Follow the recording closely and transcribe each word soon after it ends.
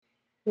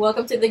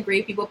Welcome to the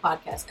Great People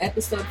Podcast,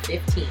 episode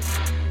 15.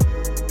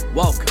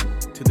 Welcome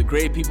to the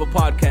Great People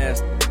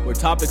Podcast, where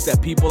topics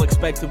that people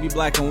expect to be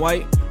black and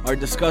white are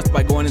discussed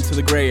by going into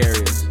the gray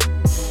areas.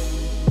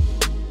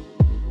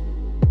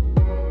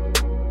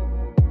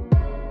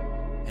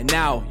 And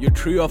now, your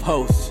trio of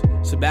hosts,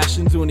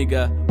 Sebastian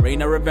Zuniga,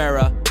 Reina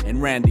Rivera,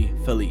 and Randy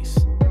Felice.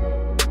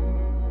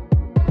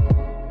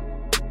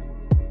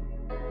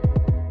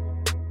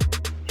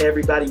 Hey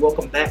everybody,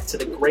 welcome back to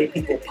the Great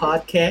People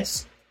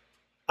Podcast.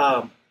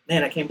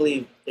 Man, I can't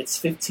believe it's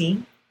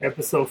 15.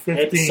 Episode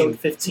 15. Episode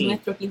 15.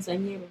 Nuestro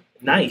quinceañero.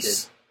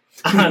 Nice.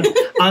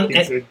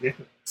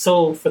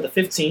 So for the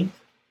 15th,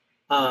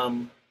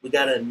 we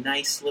got a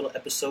nice little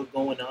episode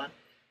going on.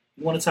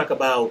 We want to talk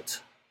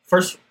about,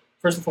 first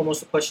and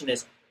foremost, the question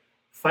is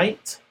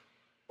fight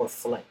or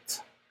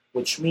flight?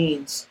 Which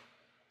means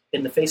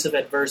in the face of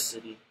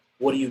adversity,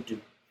 what do? Do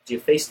you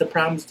face the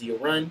problems? Do you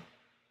run?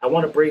 I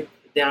want to break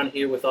down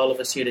here with all of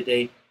us here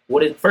today.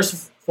 First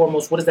and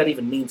foremost, what does that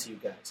even mean to you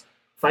guys?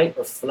 Fight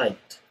or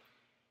flight?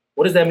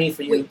 What does that mean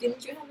for you? Wait,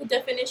 didn't you have a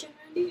definition,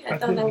 Randy? I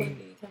thought that would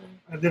be kind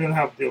of... I didn't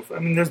have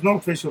there's no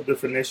official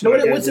definition. No,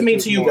 what's it mean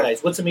to you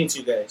guys? What's it mean to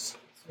you guys?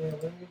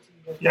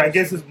 Yeah, I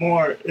guess it's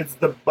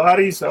the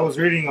body's, I was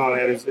reading on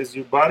it, is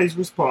your body's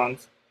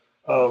response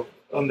of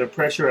under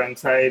pressure,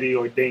 anxiety,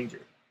 or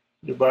danger.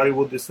 Your body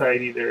will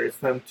decide either it's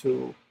time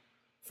to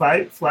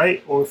fight,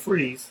 flight, or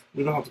freeze.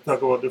 We don't have to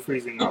talk about the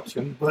freezing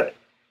option, but,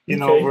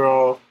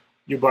 overall,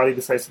 your body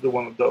decides to do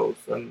one of those.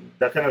 And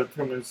that kind of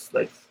determines,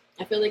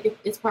 I feel like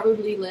it's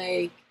probably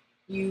like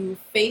you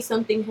face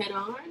something head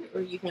on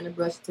or you kind of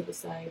brush to the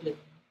side. And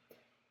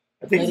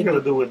I think it's got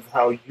to do with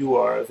how you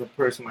are as a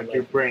person, like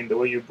your brain, the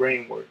way your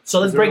brain works. So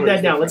let's break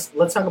that down.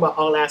 Let's talk about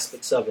all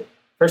aspects of it.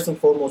 First and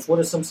foremost, what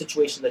are some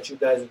situations that you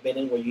guys have been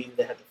in where you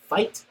either had to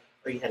fight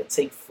or you had to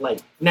take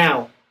flight?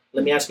 Now,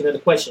 let me ask you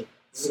another question.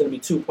 This is going to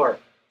be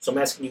two-part. So I'm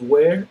asking you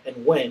where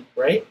and when,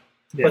 right?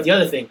 Yeah. But the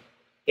other thing,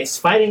 is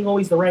fighting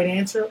always the right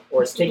answer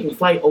or is taking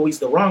flight always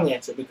the wrong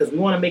answer? Because we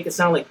want to make it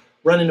sound like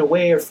running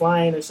away or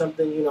flying or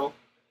something,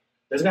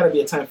 There's got to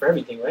be a time for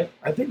everything, right?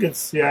 I think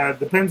it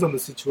depends on the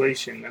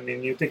situation. I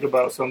mean, you think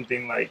about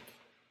something like,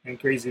 and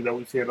crazy that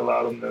we see it a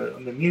lot on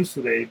the news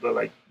today, but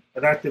like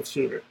an active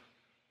shooter.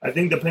 I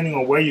think depending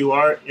on where you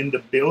are in the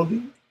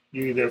building,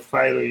 you either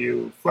fight or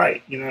you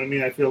flight. You know what I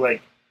mean? I feel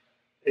like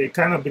it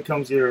kind of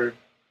becomes your...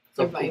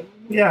 survival.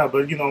 Yeah,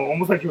 but,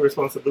 almost like your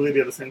responsibility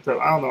at the same time.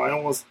 I don't know. I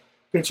almost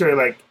picture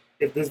like,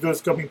 if this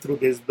guy's coming through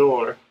this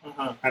door,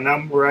 and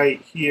I'm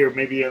right here,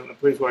 maybe in a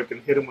place where I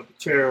can hit him with a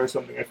chair or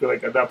something, I feel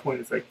like at that point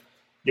it's like,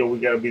 yo, we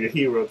gotta be the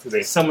hero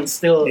today. Someone's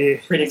still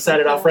pretty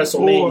excited off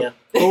WrestleMania.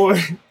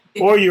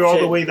 Or you're all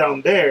the way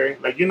down there,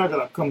 like you're not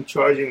gonna come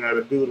charging at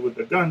a dude with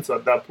a gun. So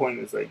at that point,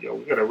 it's like, yo,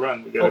 we gotta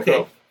run, we gotta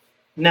go.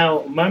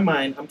 Now, in my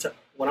mind,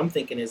 what I'm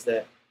thinking is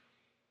that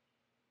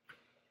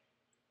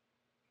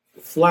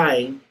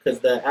flying,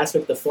 because the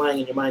aspect of flying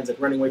in your mind is like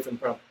running away from the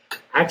problem.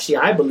 Actually,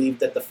 I believe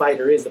that the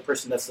fighter is the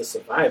person that's the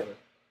survivor.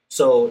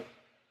 So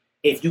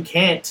if you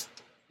can't,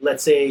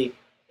 let's say,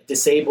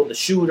 disable the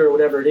shooter or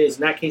whatever it is,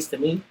 in that case, to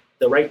me,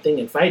 the right thing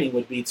in fighting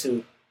would be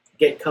to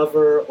get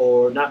cover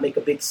or not make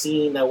a big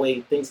scene. That way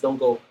things don't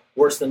go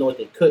worse than what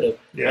they could have.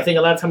 Yeah. I think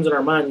a lot of times in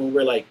our mind when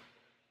we're like,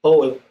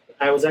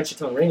 I was actually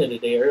telling Raina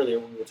today earlier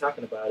when we were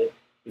talking about it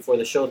before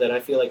the show that I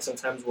feel like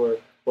sometimes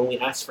when we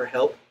ask for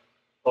help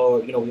or,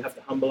 we have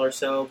to humble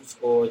ourselves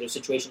or there's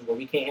situations where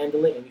we can't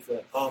handle it and we feel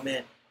like, oh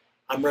man,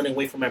 I'm running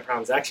away from my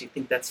problems. I actually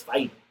think that's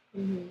fighting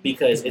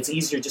because it's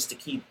easier just to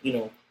keep,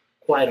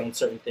 quiet on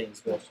certain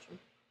things. But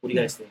what do you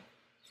guys think?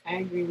 I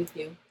agree with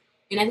you.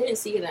 And I didn't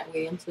see it that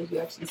way until you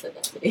actually said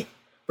that today.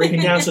 Break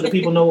it down so the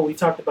people know what we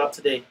talked about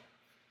today.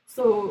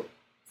 So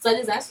I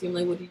just asked you,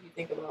 what did you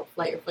think about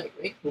flight or fight,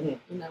 right? Mm-hmm.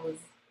 And that was,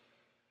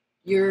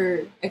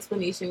 your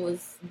explanation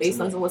was based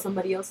on what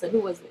somebody else said. Who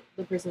was it?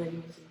 The person that you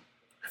mentioned?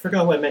 I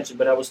forgot who I mentioned,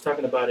 but I was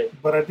talking about it.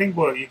 But I think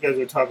what you guys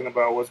were talking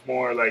about was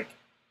more like,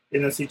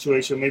 in a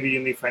situation, maybe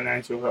you need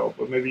financial help,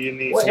 or maybe you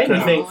need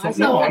anything. I'm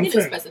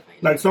saying,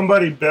 like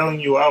somebody bailing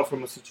you out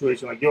from a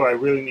situation, like, yo, I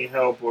really need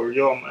help, or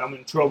yo, I'm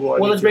in trouble,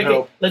 let's break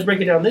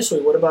it down this way.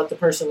 What about the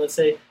person, let's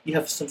say you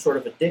have some sort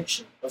of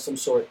addiction of some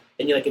sort,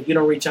 and you're like, if you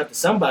don't reach out to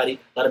somebody,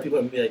 a lot of people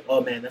are going to be like,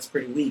 oh man, that's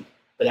pretty weak.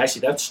 But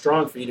actually, that's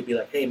strong for you to be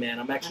like, hey man,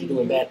 I'm actually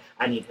doing bad.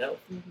 I need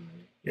help. Mm-hmm.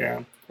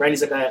 Yeah.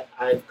 Randy's like,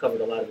 I've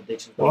covered a lot of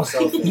addictions by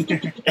myself,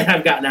 and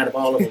I've gotten out of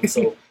all of them,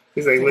 so.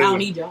 He's like, I don't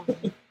need y'all.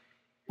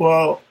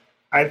 Well,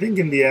 I think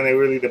in the end, it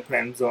really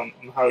depends on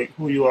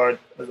who you are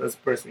as a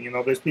person.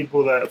 There's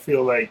people that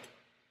feel like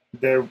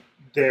they're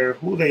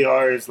who they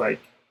are is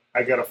like,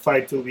 I gotta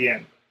fight till the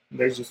end. And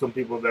there's just some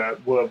people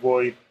that will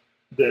avoid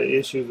the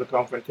issues, the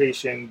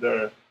confrontation,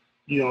 the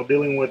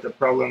dealing with the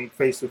problem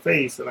face to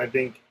face. And I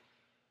think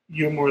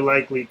you're more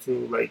likely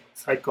to like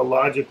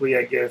psychologically,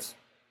 I guess,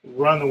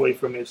 run away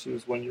from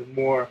issues when you're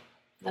more.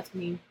 That's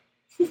me.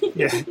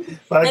 Yeah,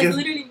 but that's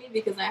literally me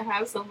because I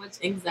have so much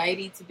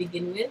anxiety to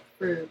begin with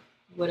for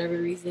whatever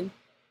reason.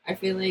 I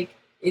feel like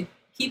it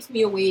keeps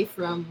me away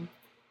from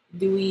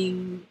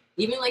doing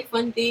even like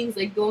fun things,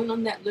 like going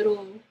on that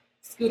little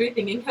scooter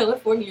thing in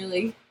California,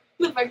 like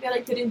the fact that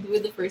I couldn't do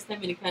it the first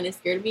time and it kind of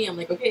scared me. I'm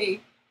like, okay,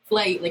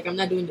 flight, like I'm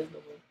not doing this no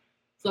more.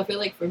 So I feel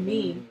like for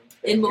me,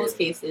 in most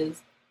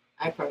cases,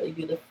 I probably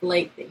do the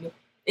flight thing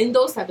in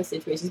those type of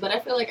situations. But I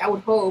feel like I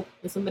would hope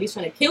if somebody's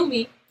trying to kill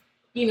me,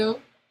 you know,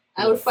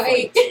 I would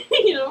fight.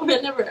 You know,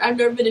 I've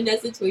never been in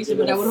that situation,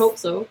 but I would hope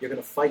so. You're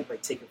gonna fight by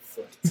taking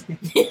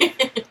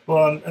flight.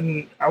 Well,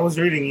 and I was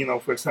reading, you know,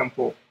 for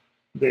example,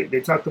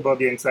 they talked about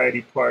the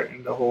anxiety part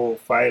in the whole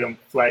fight and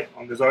flight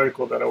on this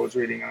article that I was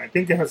reading, and I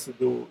think it has to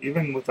do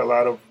even with a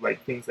lot of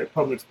like things like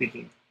public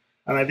speaking.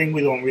 And I think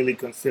we don't really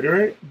consider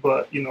it,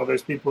 but you know,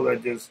 there's people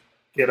that just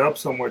get up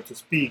somewhere to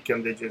speak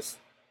and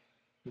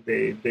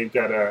they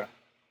gotta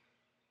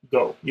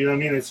go. You know what I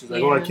mean? It's just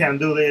like, oh, I can't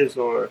do this,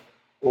 or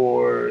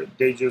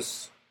they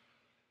just,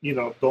 you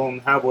know, don't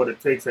have what it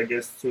takes, I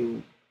guess,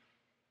 to,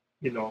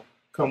 you know,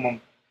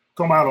 come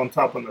out on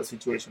top of the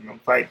situation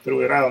and fight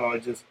through it. I don't know.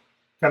 It's just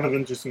kind of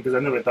interesting because I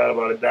never thought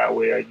about it that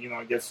way. I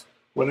guess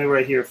whenever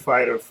I hear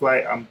fight or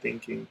flight, I'm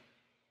thinking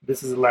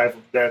this is life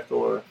or death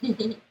or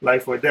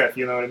life or death.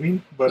 You know what I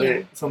mean?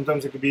 But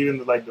sometimes it could be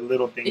even like the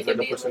little things, like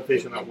the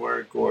presentation at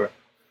work, or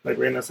like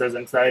Reina says,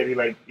 anxiety,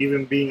 like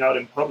even being out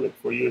in public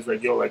for you is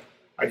like, yo, like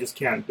I just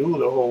can't do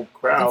the whole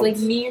crowd. It's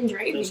like me and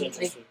driving.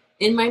 Like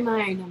in my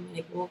mind, I'm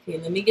like, okay,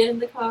 let me get in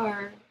the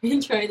car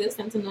and try this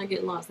time to not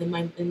get lost. And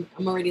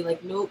I'm already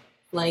like, nope,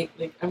 like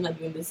I'm not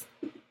doing this.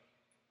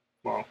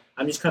 Well,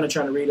 I'm just kind of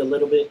trying to read a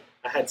little bit.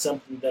 I had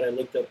something that I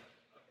looked up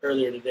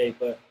earlier today,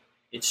 but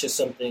it's just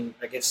something,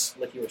 I guess,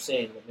 like you were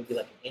saying, maybe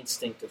like an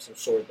instinct of some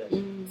sort that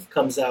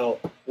comes out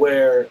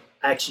where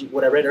actually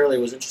what I read earlier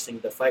was interesting.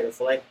 The fight or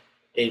flight,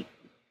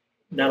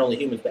 not only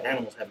humans, but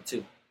animals have it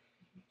too.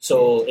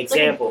 So,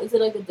 example. Is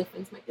it like a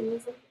defense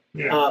mechanism?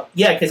 Yeah,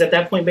 because at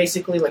that point,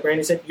 basically, like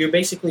Randy said, you're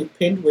basically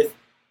pinned with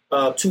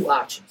two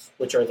options,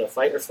 which are the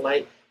fight or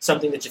flight,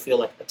 something that you feel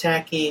like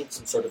attacking,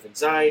 some sort of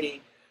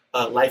anxiety,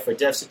 life or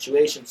death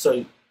situation.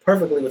 So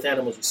perfectly with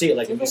animals, you see it.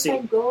 Like if you see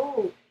a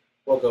goat.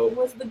 What goat?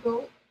 What's the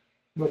goat?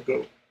 What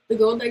goat? The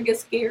goat that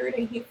gets scared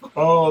and he.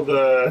 Oh,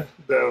 the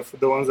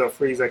ones that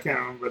freeze. I can't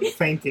remember the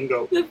fainting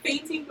goat. The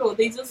fainting goat.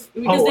 They just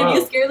if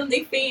you scare them,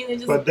 they faint. And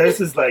just. But this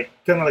is like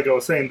kind of like I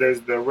was saying. There's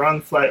the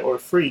run, flight, or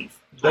freeze.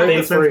 Their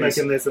defense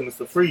mechanism is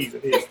to freeze.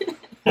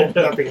 Hope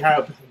nothing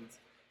happens.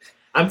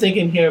 I'm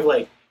thinking here of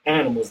like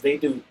animals. They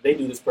do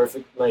this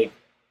perfect. Like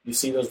you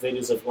see those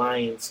videos of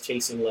lions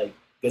chasing like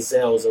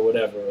gazelles or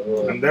whatever,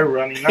 and they're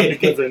running not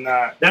because they're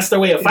not. That's their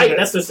way of fighting.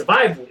 That's their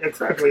survival.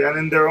 Exactly, and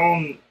in their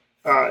own,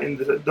 in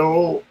the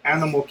whole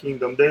animal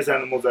kingdom, there's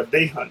animals that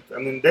they hunt,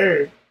 and in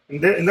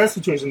that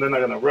situation, they're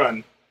not gonna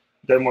run.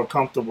 They're more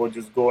comfortable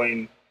just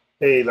going,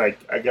 hey, like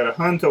I gotta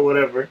hunt or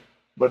whatever.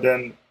 But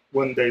then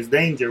when there's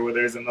danger, where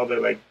there's another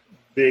like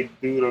big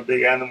dude or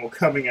big animal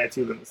coming at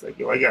you, then it's like,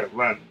 yo, I gotta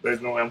run. There's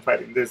no way I'm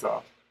fighting this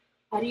off.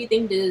 How do you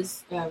think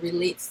this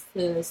relates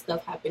to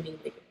stuff happening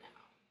like now?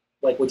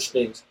 Like which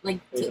things? Like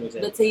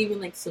let's say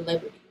even like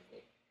celebrities.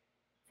 Like,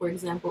 for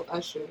example,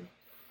 Usher.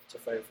 It's a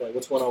fight or flight.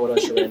 What's going on with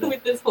Usher right now?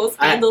 With this whole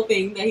scandal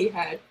thing that he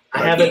had.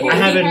 I haven't. He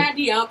had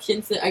the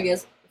option to, I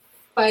guess,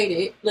 fight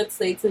it. Let's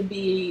say to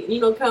be,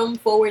 come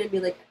forward and be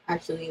like,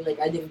 actually, like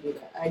I didn't do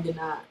that. I did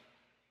not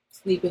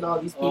sleep with all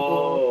these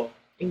people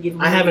and give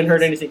them. I haven't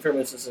heard anything from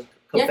him since.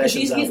 Yeah, because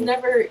he's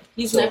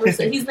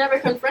never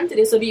confronted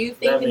it. So do you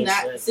think in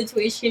that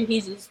situation he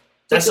just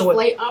took the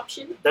flight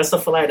option? That's the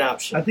flight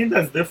option. I think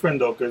that's different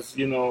though, because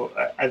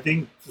I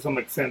think to some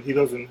extent he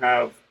doesn't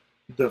have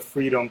the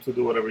freedom to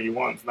do whatever he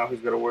wants. Now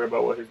he's got to worry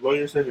about what his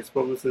lawyer said, his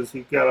publicist.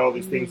 He's got all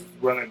these things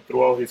running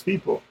through all his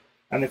people.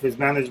 And if his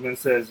management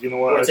says, you know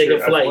what,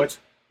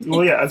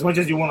 as much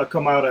as you want to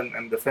come out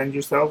and defend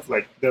yourself,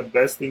 like the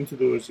best thing to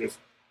do is just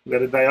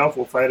let it die off.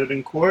 We'll fight it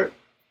in court.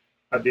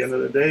 At the end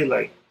of the day,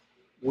 like.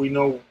 We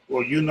know,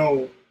 or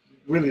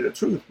really the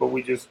truth, but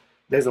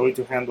there's a way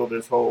to handle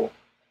this whole,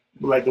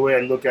 like the way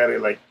I look at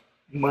it, like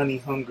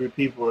money-hungry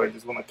people that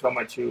just want to come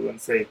at you and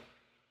say,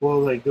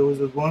 well, like there was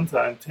this one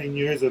time 10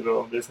 years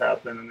ago this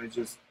happened, and it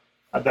just,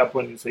 at that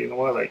point you say, you know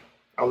what, like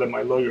I'll let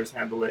my lawyers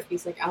handle it.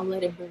 He's like, I'll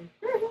let it burn.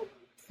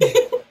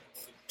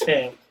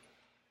 Okay.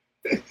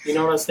 You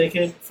know what I was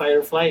thinking? Fight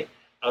or flight?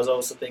 I was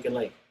also thinking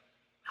like,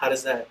 how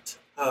does that,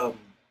 how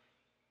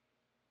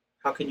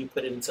can you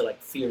put it into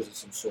like fears of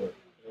some sort?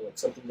 Like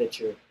something that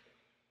you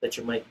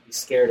might be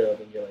scared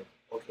of, and you're like,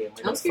 okay, am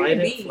I going to fight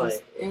it?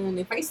 Flight? And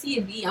if I see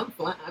a bee, I'm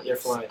flying. You're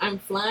flying. I'm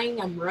flying.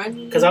 I'm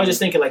running. Because I was just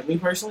thinking, like me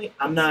personally,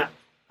 I'm not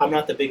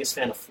the biggest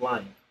fan of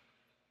flying.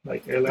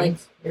 Like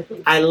airlines.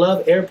 I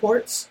love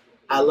airports.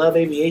 I love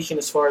aviation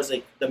as far as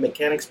like the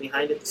mechanics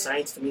behind it. The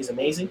science to me is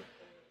amazing.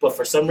 But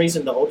for some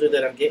reason, the older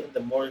that I'm getting, the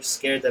more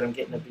scared that I'm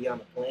getting to be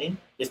on a plane.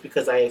 It's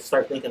because I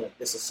start thinking like,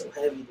 this is so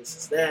heavy, this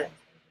is that.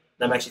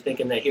 And I'm actually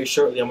thinking that here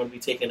shortly I'm going to be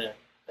taking a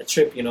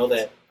trip,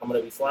 that I'm going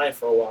to be flying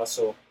for a while,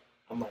 so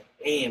I'm like,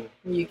 damn.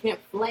 You can't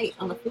flight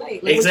on a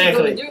flight. Like,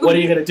 exactly. What are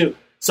you going to do?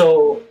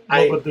 So,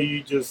 but do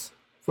you just,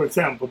 for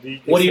example,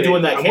 what do you do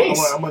in that case?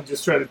 I'm going to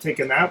just try to take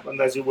a nap, and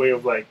that's your way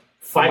of, like,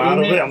 fighting I'm out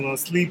of it. it. I'm gonna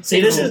sleep.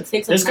 See, this is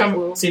Take some this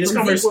NyQuil. this Some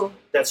conversation. ZzzQuil.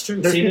 That's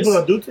true. There's See, people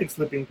this, that do take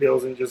sleeping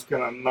pills and just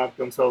kind of knock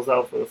themselves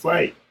out for the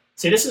flight.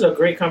 See, this is a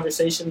great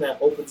conversation that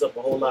opens up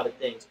a whole lot of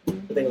things. To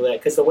think of that,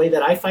 because the way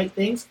that I fight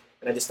things,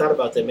 and I just thought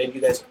about that. Maybe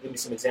you guys can give me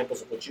some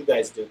examples of what you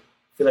guys do.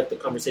 I feel like the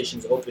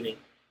conversation's opening.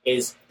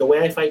 Is the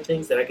way I fight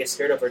things that I get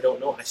scared of or don't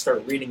know. I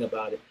start reading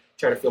about it,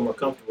 try to feel more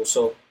comfortable.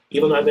 So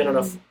even though I've been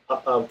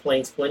on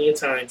planes plenty of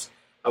times,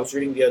 I was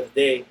reading the other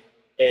day,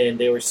 and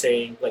they were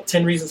saying like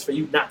 10 reasons for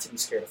you not to be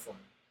scared of flying.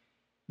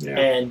 Yeah.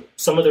 And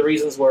some of the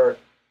reasons were,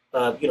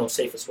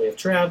 safest way of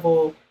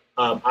travel.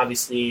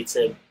 Obviously, it's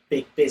a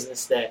big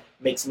business that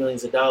makes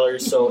millions of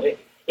dollars. So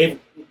if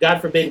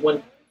God forbid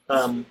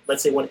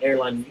let's say one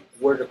airline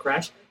were to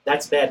crash,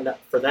 that's bad.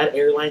 For that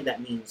airline,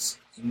 that means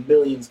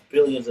millions,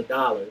 billions of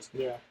dollars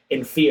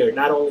in fear.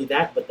 Not only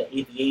that, but the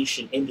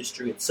aviation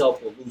industry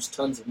itself will lose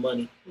tons of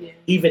money,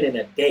 even in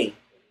a day.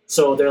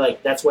 So they're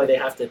like, that's why they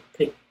have to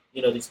pick,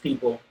 these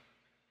people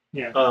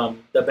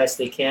the best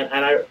they can.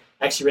 And I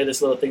actually read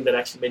this little thing that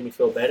actually made me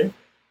feel better,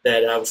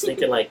 that I was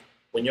thinking like,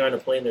 when you're on a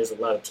plane, there's a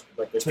lot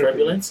of, there's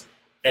turbulence.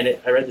 And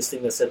I read this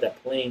thing that said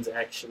that planes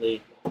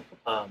actually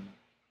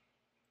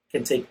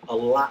can take a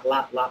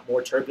lot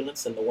more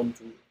turbulence than the ones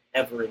we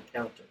ever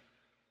encountered.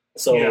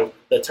 So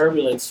the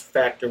turbulence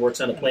factor works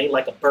on a plane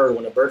like a bird.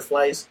 When a bird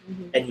flies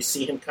and you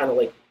see him kind of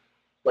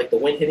like the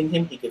wind hitting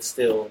him, he could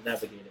still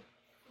navigate it.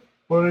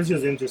 Well, it's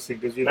just interesting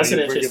because that's an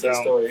interesting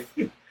story.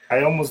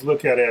 I almost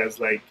look at it as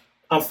like,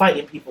 I'm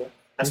fighting people.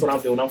 That's what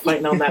I'm doing. I'm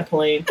fighting on that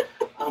plane.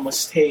 I'm gonna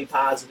stay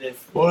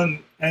positive. Well,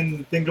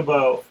 and think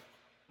about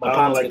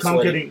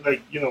conquering,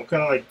 kind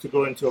of like to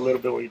go into a little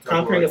bit what you talk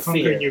conquering about,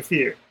 conquering your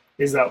fear.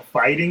 Is that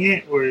fighting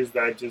it, or is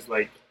that just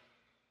like?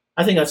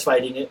 I think that's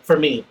fighting it for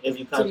me. If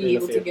you conquer to be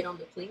able the fear, to get on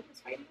the plane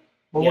is fighting it.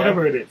 Well,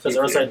 whatever it is, because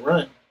or else I'd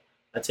run.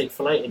 I take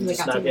flight and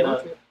just not get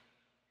on.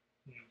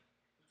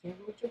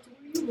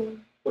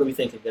 What are we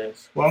thinking,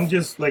 guys? Well, I'm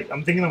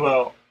thinking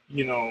about,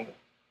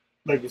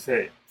 like you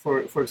say,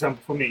 for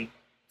example, for me,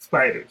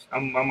 spiders.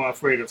 I'm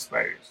afraid of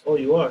spiders. Oh,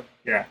 you are?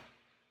 Yeah.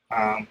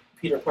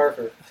 Peter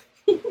Parker.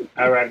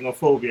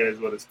 Arachnophobia is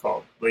what it's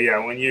called. But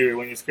yeah, when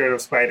you're scared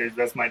of spiders,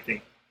 that's my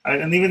thing.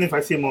 And even if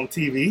I see them on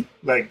TV,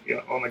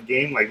 on a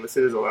game, let's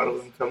say there's a lot of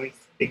them coming,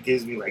 it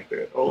gives me and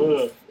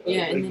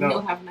then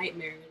he'll have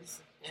nightmares.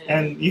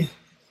 And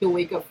he'll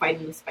wake up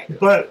fighting the spider.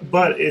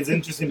 But it's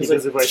interesting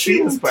because if I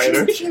see a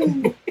spider,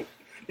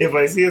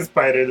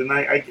 then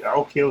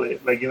I'll kill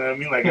it. You know what I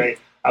mean?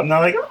 I'm not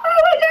like, oh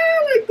my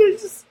god,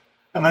 there's just.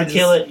 And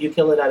you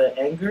kill it out of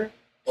anger,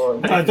 or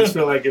I just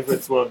feel like if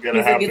it's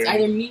gonna happen, it's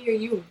either me or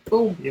you.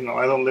 Boom.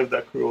 I don't live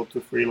that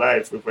cruelty-free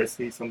life. So if I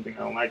see something I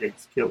don't like, I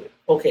just kill it.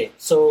 Okay,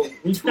 so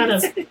we've kind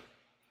of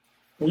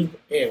we've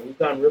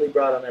gone really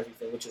broad on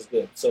everything, which is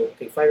good. So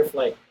then fight or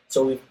flight.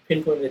 So we've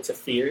pinpointed it to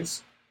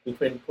fears. We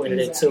pinpointed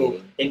it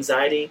to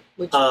anxiety.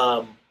 Which then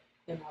I'll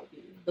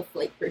be the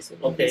flight person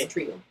in this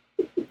trio.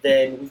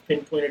 Then we've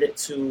pinpointed it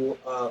to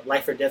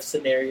life or death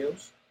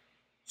scenarios.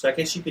 So I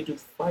guess you could do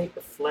fight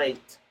or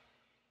flight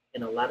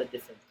in a lot of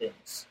different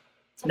things.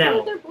 I feel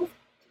like they're both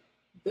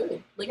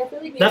good. I feel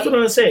like that's what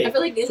I'm saying. I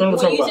feel like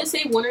when you just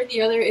say one or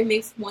the other, it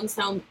makes one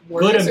sound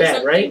worse good and or bad,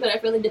 something. right? But I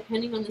feel like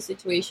depending on the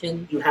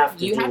situation, you have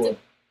to.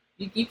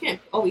 You can't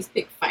always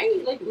pick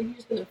fight. When you're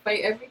just gonna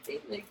fight everything,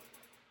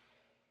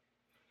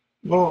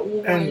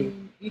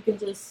 and you can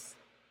just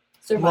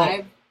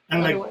survive.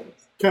 And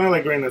kind of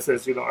like Reina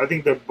says, I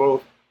think they're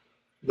both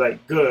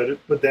good,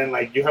 but then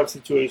you have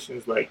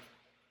situations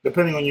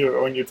depending on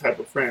your type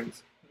of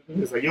friends.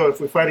 Mm-hmm. It's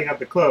if we're fighting at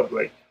the club,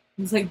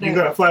 it's you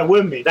gotta fly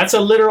with me. That's a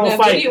literal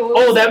fight.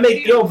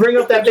 Bring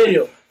up that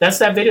video. That's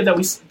that video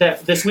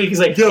that this week is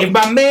if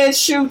my man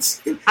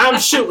shoots, I'm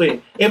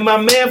shooting. If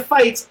my man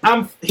fights,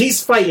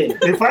 he's fighting.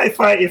 If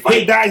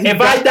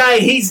I die,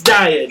 he's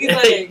dying.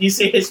 You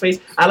see his face.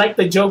 I like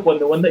the joke one,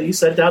 the one that you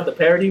sent out, the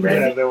parody,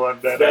 Randy. Yeah, the one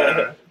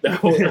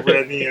that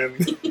Randy and.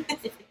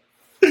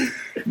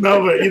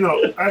 No, but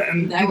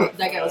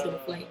that guy was gonna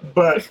play.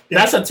 But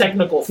that's a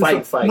technical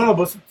fight. No,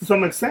 but to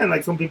some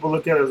extent, some people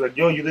look at it as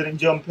yo, you didn't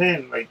jump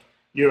in,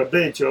 you're a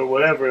bitch or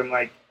whatever,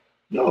 and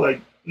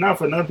not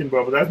for nothing,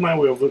 bro, but that's my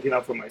way of looking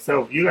out for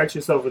myself. You got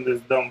yourself in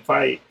this dumb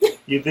fight.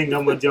 You think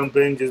I'm gonna jump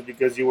in just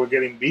because you were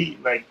getting beat?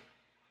 I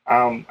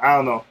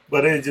don't know,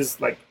 but it's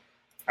just I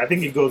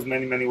think it goes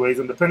many, many ways,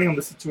 and depending on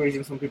the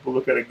situation, some people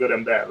look at it good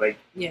and bad.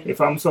 If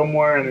I'm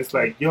somewhere and it's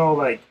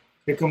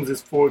here comes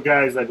this 4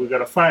 guys, we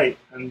gotta fight,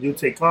 and you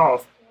take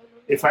off.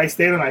 If I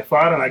stayed and I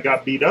fought and I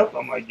got beat up,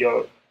 I'm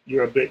yo,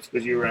 you're a bitch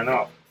because you ran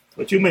off.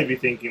 But you may be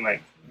thinking,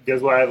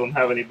 guess why I don't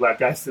have any black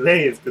guys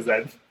today is because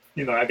I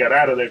got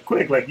out of there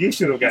quick. You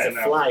should have gotten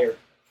out. Flyer.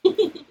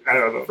 I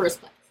don't know. First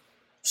class.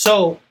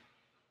 So,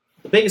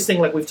 the biggest thing,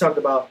 we've talked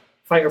about,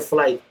 fight or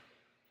flight,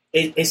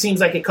 it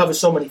seems like it covers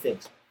so many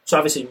things. So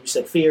obviously, we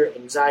said fear,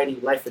 anxiety,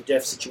 life or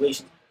death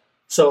situations.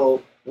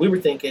 So, we were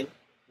thinking,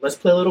 let's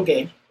play a little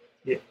game.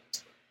 Yeah.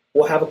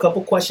 We'll have a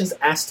couple questions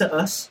asked to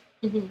us,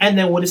 and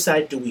then we'll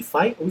decide, do we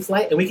fight or we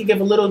flight? And we can give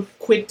a little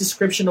quick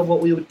description of what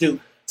we would do.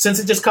 Since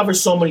it just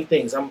covers so many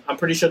things, I'm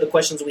pretty sure the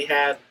questions we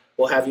have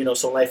We'll have,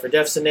 some life or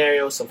death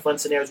scenarios, some fun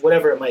scenarios,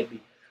 whatever it might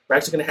be. We're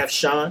actually going to have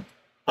Sean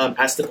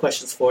ask the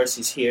questions for us.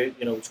 He's here.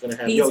 We're just going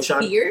to have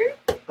Sean here?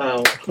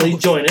 Please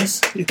join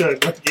us. He's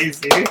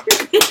here.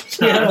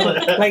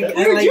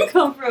 Where'd you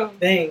come from?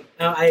 Dang,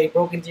 I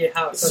broke into your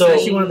house. So that's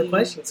actually one of the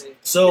questions here.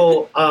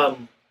 So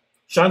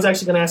Sean's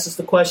actually going to ask us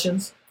the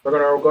questions. We're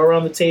going to go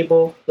around the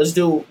table. Let's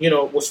do,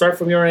 we'll start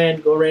from your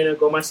end, go Raina,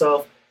 go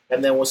myself,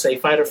 and then we'll say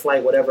fight or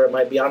flight, whatever it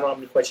might be. I don't know how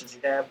many questions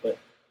you have, but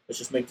let's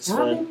just make this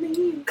fun.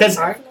 Because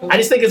I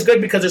just think it's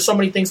good because there's so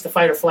many things to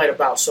fight or flight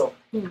about. So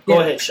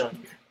go ahead, Sean.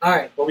 All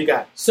right. What we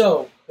got?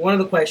 So, one of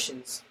the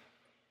questions.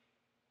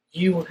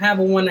 You have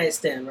a one-night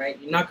stand, right?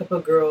 You knock up a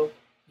girl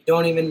you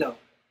don't even know.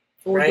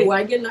 Or right? do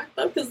I get knocked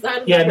up?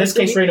 Yeah, in this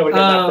case, Raina would get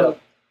knocked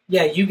up.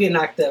 Yeah, you get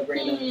knocked up,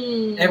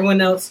 Raina.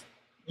 Everyone else,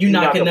 you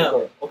knocking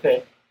up.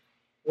 Okay.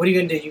 What are you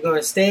going to do? You going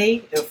to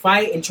stay and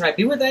fight and try to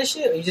be with that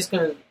shit? Or you just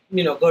going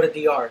to, go to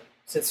DR?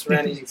 Since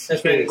Randy's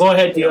Go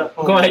ahead, DR.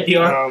 Go ahead,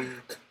 DR.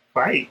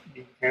 Fight.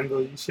 You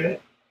handle your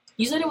shit.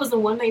 You said it was a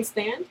one-night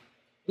stand?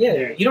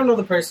 Yeah, you don't know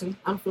the person.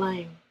 I'm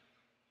flying.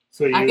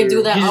 So I can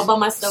do that all by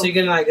myself. So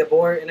you're going to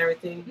abort and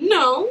everything?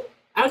 No.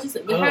 I'll just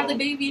have the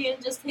baby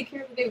and just take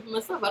care of the baby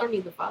myself. I don't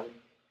need the father.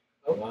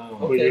 Oh, wow.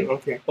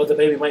 Okay. But the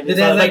baby might need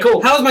the dad's like,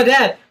 cool. How was my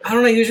dad? I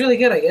don't know. He was really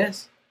good, I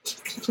guess.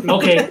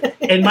 Okay.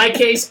 In my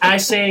case, I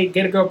say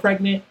get a girl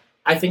pregnant.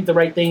 I think the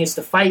right thing is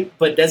to fight,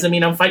 but doesn't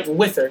mean I'm fighting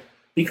with her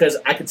because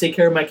I can take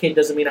care of my kid.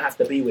 Doesn't mean I have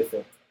to be with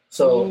her.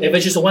 So if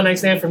it's just a one night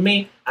stand for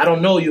me, I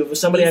don't know you. If it's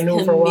somebody I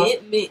knew for a while,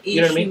 you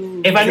know what I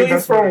mean. If I knew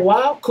you for a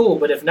while, cool.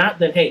 But if not,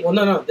 then hey. Well,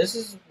 no. This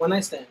is one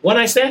night stand. One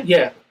night stand,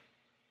 yeah.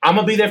 I'm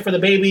gonna be there for the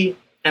baby,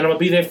 and I'm gonna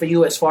be there for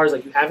you as far as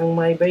like you having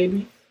my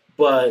baby.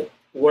 But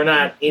we're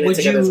not in it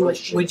together as a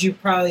relationship. Would you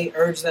probably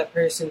urge that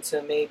person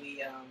to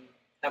maybe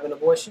have an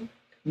abortion?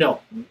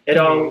 No. It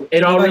all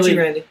really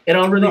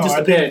just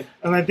depends.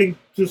 And I think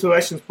to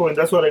Sebastian's point,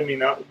 that's what I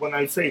mean. When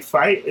I say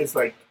fight, it's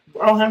like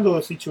I'll handle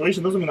the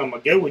situation. Doesn't mean I'm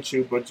gonna get with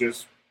you, but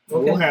just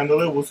we'll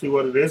handle it. We'll see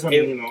what it is, and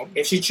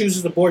if she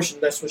chooses abortion,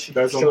 that's what she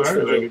chose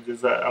to do.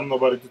 Like, I'm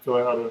nobody to tell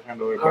her how to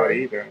handle her body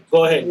either.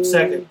 Go ahead.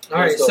 Second. All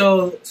right.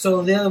 So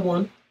the other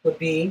one would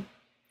be,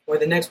 or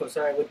the next one,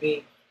 would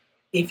be,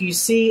 if you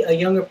see a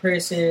younger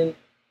person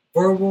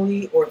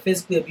verbally or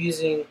physically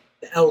abusing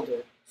the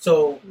elder.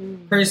 So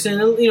person,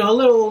 a little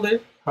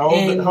older.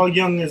 How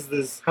young is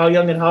this? How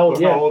young and how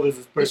old? How old is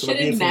this person? It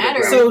shouldn't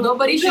matter. So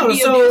nobody should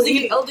be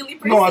abusing an elderly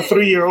person. No, a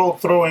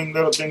 3-year-old throwing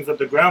little things at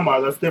the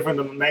grandma. That's different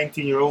than a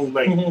 19-year-old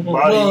body.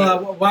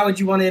 Well, why would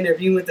you want to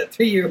interview with a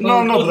 3-year-old?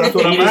 No, that's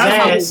what I'm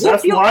asking.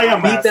 That's why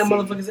I'm beat that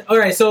motherfucker. All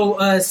right, so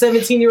a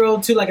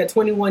 17-year-old to like a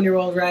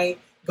 21-year-old, right?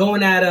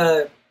 Going at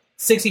a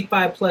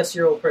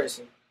 65-plus-year-old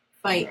person.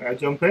 Fight. I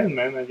jump in,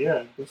 man.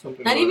 Do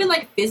something. Not even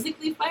like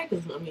physically fight,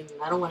 because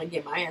I don't want to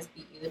get my ass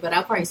beat either. But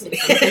I'll probably say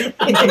something.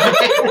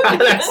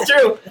 That's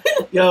true.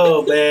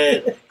 Yo,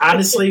 man.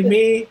 Honestly,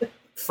 me,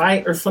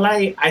 fight or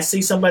flight. I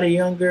see somebody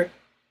younger,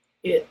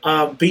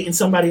 beating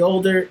somebody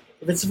older.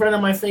 If it's in front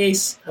of my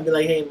face, I'll be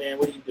like, "Hey, man,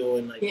 what are you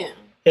doing?" Like,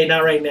 hey,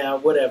 not right now.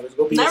 Whatever.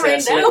 Go beat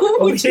his ass.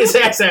 Go beat his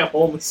ass at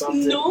home or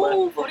something.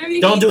 No,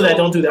 don't do that.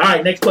 Don't do that. All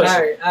right, next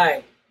question. All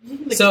right.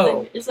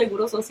 So it's like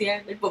Puro Social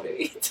del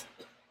Pobrecito.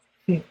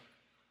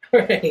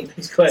 Right.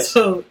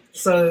 So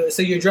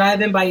you're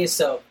driving by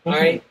yourself, all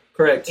right?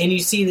 Correct. And you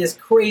see this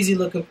crazy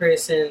looking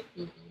person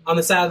on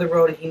the side of the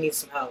road, and he needs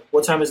some help.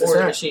 What time is this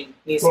at? She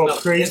needs some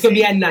help. It's gonna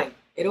be at night.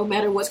 It don't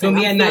matter what. It's gonna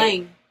be at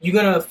night. You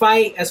gonna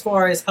fight as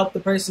far as help the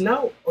person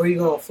out, or you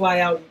gonna fly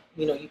out?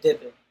 You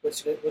dip it.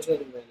 What you gonna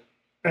do, Randy?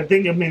 I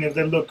think if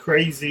they look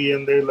crazy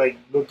and they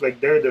look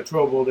like they're the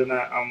trouble, then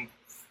I'm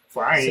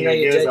fine. So I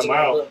guess I'm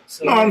out.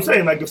 No, I'm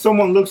saying if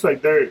someone looks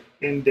like they're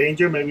in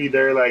danger, maybe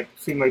they're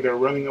seem like they're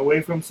running away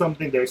from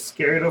something, they're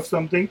scared of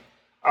something,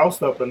 I'll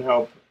stop and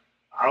help.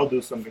 I'll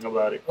do something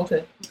about it.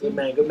 Okay. Good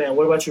man.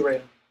 What about you,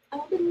 Raina?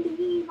 I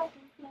believe I can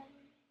fly.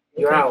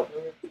 You're out.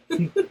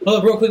 Hold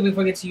up real quick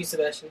before I get to you,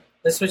 Sebastian.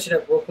 Let's switch it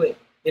up real quick.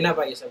 You're not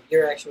by yourself.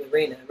 You're actually with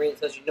Raina. And Raina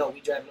tells you, no,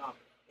 we driving off.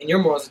 And your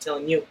morals are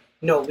telling you,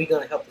 no, we're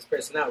going to help this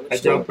person out. I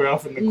jump her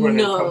off in the corner and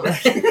come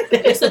back.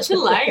 You're such a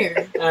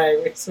liar.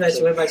 All right,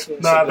 Sebastian, what about you?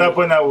 No, at that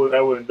point I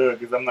wouldn't do it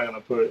because I'm not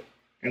going to put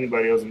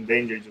anybody else in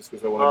danger just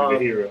because I want to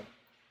be the hero.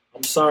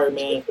 I'm sorry,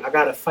 man. I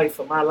got to fight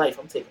for my life.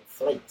 I'm taking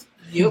flight.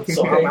 Yep.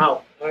 So I'm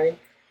out. All right.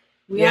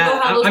 We all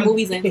know how those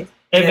movies end.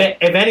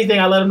 If anything,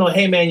 I let them know,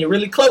 hey, man, you're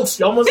really close.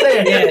 You're almost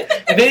there.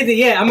 If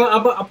anything,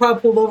 I'll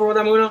probably pull over when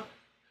I'm going on.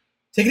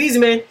 Take it easy,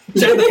 man.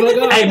 Shut the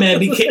fuck up. Hey, man,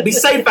 be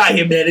safe out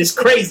here, man. It's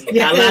crazy.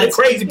 Got a lot of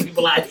crazy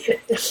people out here.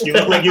 You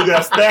look like you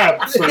got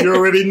stabbed, so you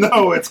already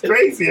know it's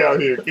crazy out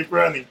here. Keep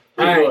running.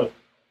 All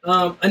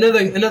right.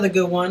 Another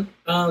good one.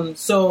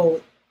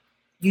 So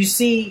you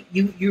see,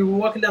 you're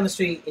walking down the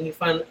street and you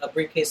find a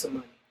briefcase of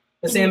money.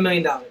 Let's say $1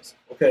 million.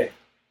 Okay.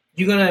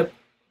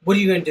 What are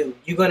you gonna do?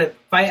 You gonna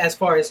fight as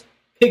far as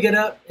pick it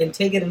up and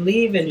take it and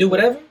leave and do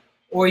whatever,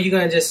 or are you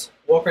gonna just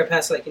walk right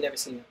past it like you never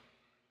seen it?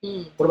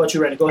 What about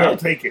you, Randy? Go ahead. I'll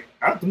take it.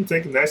 I'm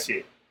taking that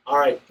shit. All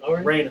right.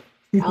 Raina.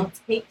 I'll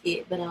take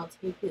it, but I'll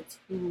take it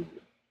to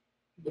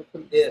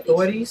the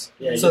authorities,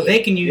 Yeah, so they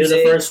can You're use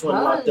the it. first one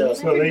Well, locked you up.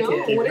 So never they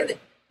know. can-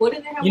 What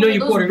if they have You know one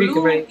you're of Puerto those Rican,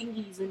 blue right?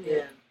 thingies in Yeah.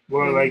 there?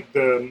 Well, like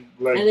the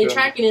And they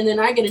tracking, and then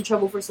I get in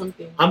trouble for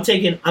something. I'm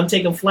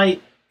taking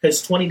flight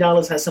because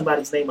 $20 has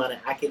somebody's name on it.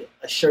 I can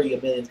assure you,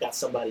 $1 million's got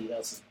somebody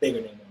else's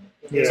bigger name on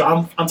it. Yeah.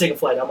 So I'm taking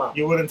flight. I'm out.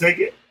 You wouldn't take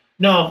it?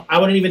 No, I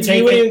wouldn't even take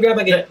You wouldn't it.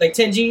 even grab like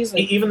 10 G's.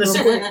 Like, Even the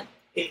real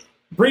quick?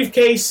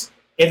 briefcase.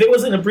 If it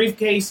was in a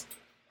briefcase,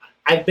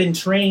 I've been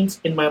trained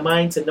in my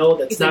mind to know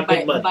that's He's not like,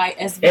 good money. by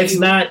SVU. It's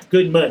not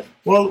good money.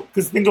 Well,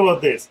 because think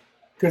about this.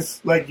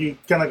 Because, like, you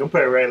kind of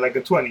compare, right? Like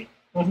a 20.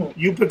 Mhm.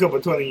 You pick up a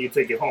 20 and you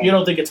take it home. You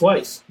don't think it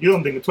twice. You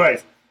don't think it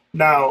twice.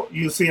 Now,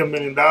 you see $1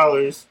 million,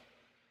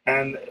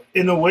 and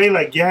in a way,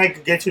 like, yeah, it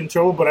could get you in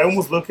trouble, but I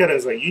almost look at it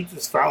as, like, you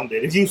just found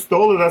it. If you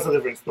stole it, that's a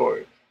different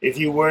story. If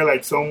you were,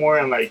 like, somewhere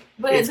and, like,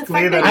 But it's the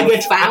clear fact that that I you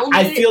get. found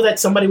I it? feel that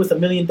somebody with $1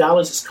 million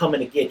is coming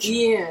to get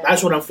you. Yeah.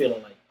 That's what I'm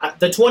feeling like.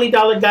 The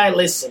 $20 guy.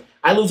 Listen,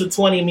 I lose a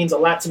 20. It means a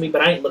lot to me,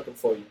 but I ain't looking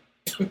for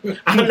you.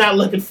 I'm not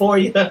looking for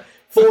you.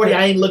 40.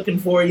 I ain't looking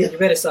for you. You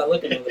better start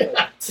looking at it.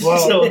 Well,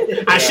 So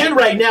yeah. I should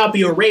right now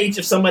be enraged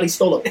if somebody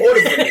stole a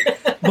quarter from me.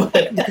 But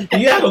if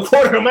you have a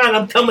quarter of mine,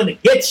 I'm coming to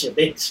get you,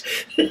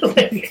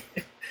 bitch.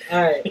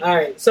 All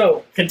right.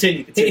 So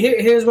Continue.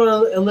 here's one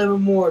a little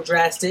more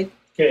drastic.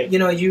 Okay. You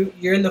know,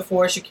 you're in the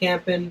forest, you're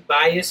camping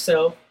by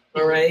yourself.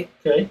 All right.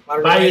 Okay. I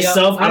don't know By why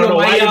yourself. y'all- I don't know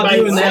why you're y'all by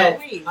doing yourself.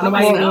 that. I don't know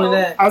why you're doing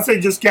that. I'll say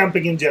just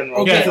camping in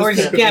general. Okay, Yeah, or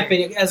just just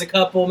camping as a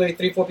couple, maybe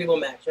 3-4 people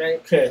max, right?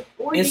 Okay.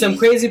 And some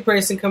crazy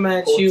person come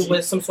at you OG.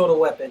 with some sort of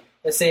weapon,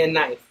 let's say a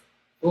knife.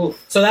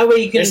 Oof. So that way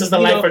you can. This is the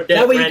you life know, or death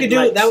That way you Randy can do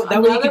likes. that.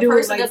 That way you Another can do it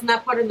person like that's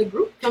not part of the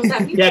group comes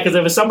at me. Yeah, because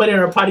if it's somebody in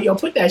our party, yo,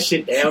 put that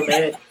shit down,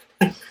 man.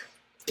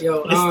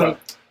 yo,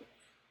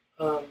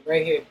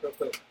 right here, real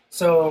quick.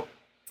 So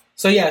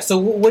yeah. So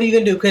what are you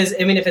gonna do? Because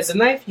I mean, if it's a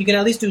knife, you can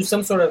at least do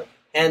some sort of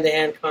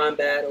hand-to-hand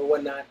combat or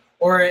whatnot,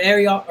 or an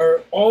area,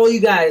 or all you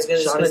guys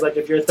gonna Sean just is like,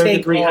 if you're third take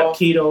degree off.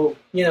 Hapkido,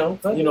 know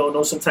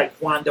some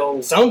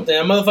taekwondo. something.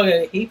 A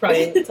motherfucker, he probably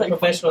ain't It's like-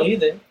 professional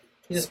either.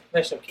 He's just a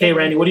professional. Okay,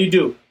 Randy, what do you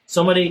do?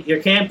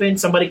 You're camping,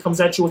 somebody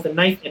comes at you with a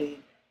knife, and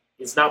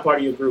it's not part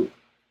of your group.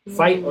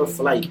 Fight or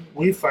flight?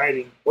 We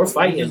fighting. We're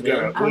fighting, We just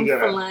man. gotta- I'm we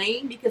gotta-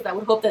 flying because I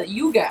would hope that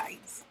you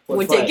guys Would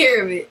would fight. take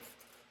care of it.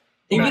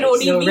 If Nice. you don't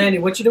need Yo, me, Randy,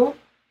 what you doing?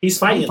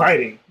 He's I'm fighting.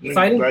 fighting. You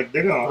fighting? Like,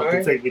 they're going to have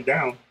Alright. to take me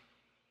down.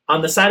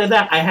 On the side of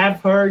that, I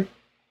have heard,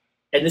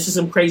 and this is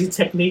some crazy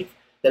technique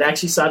that I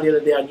actually saw the other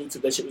day on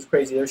YouTube. That shit was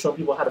crazy. They were showing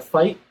people how to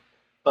fight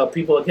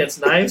people against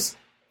knives.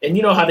 And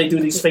you know how they do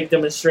these fake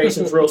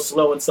demonstrations real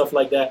slow and stuff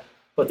like that.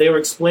 But they were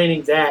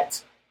explaining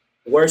that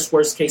worst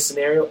case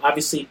scenario.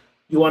 Obviously,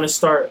 you want to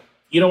start,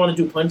 you don't want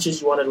to do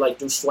punches. You want to like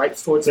do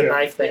swipes towards the Yeah.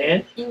 knife, the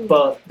hand. Mm.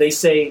 But they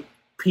say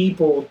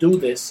people do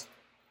this.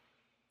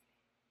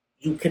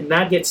 You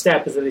cannot get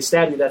stabbed because if they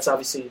stab you, that's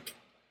obviously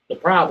the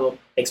problem,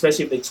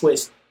 especially if they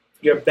twist.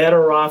 You're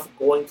better off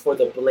going for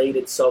the blade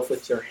itself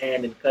with your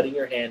hand and cutting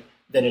your hand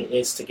than it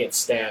is to get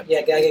stabbed.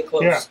 Yeah, gotta get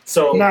close. Yeah.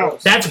 So Now-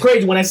 that's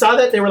crazy. When I saw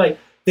that,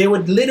 they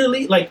would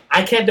literally, like,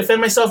 I can't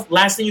defend myself.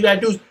 Last thing you gotta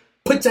do is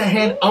put your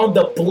hand on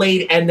the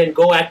blade and then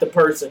go at the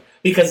person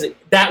because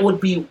that would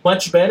be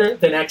much better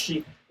than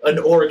actually an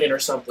organ or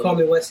something. Call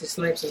me Wesley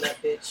Snipes in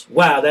that bitch.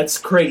 Wow, that's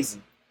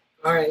crazy.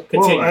 All right.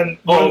 Continue.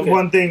 Well,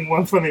 and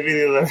one funny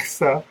video that I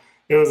saw,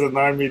 it was an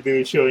army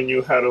dude showing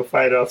you how to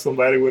fight off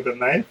somebody with a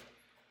knife,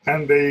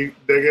 and they're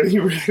getting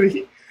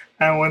ready,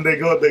 and when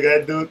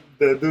the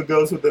dude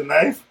goes with the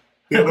knife,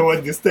 the other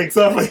one just takes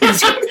off. And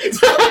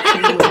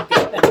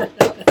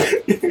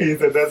he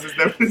said that's his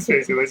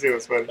demonstration. That shit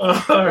was funny.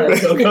 All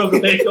right,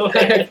 go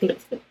ahead.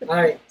 All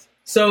right.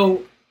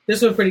 So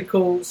this one's pretty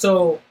cool.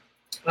 So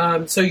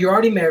you're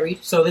already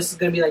married. So this is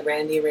gonna be like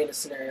Randy and Raina's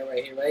scenario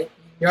right here, right?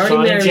 You're already Sean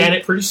and married.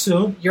 Janet pretty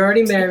soon. You're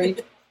already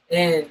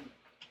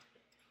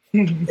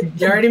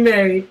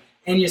married,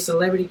 and your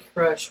celebrity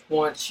crush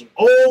wants you.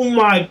 Oh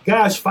my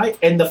gosh, fight!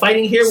 And the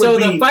fighting here So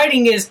would the be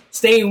fighting is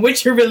staying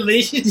with your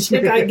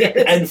relationship, I guess.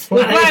 and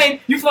flying.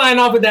 You flying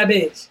off with that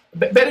bitch.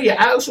 Better yet,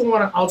 I also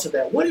want to alter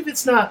that. What if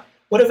it's not?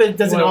 What if it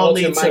doesn't You wanna all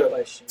alter lead my to?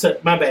 question.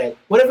 My bad.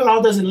 What if it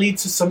all doesn't lead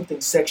to something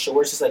sexual?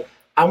 Where it's just like,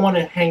 I want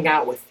to hang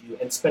out with you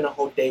and spend a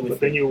whole day with But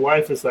then you. your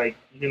wife is like,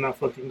 you're not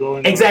fucking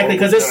going. Exactly,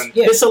 because this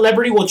Yeah. this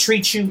celebrity will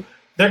treat you.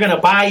 They're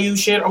gonna buy you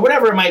shit or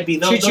whatever it might be.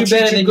 They'll Treat you treat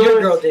better than good,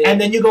 your girl did. and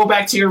then you go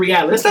back to your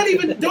reality. It's not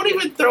even. Don't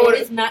even throw if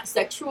it. it's not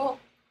sexual,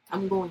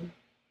 I'm going.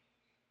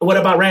 What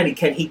about Randy?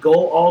 Can he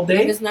go all If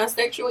day? it's not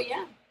sexual,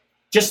 yeah.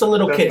 Just a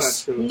little That's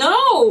kiss not true.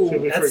 No, She'll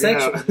be That's freaking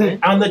sexual, out. man.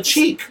 on the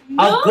cheek. A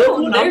no. good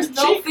one on There's the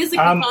no cheek.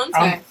 physical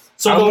contact.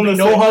 So I'm there'll be gonna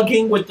no say-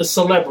 hugging with the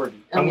celebrity.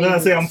 I'm gonna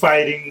say I'm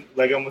fighting.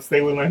 Like I'm gonna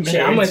stay with my marriage. Shit,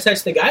 I'm gonna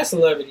touch the guy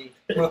celebrity.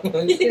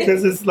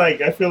 Because it's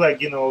like, I feel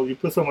like, you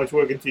put so much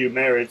work into your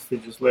marriage to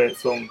just let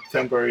some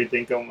temporary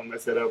thing come and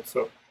mess it up.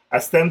 So,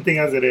 as tempting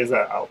as it is,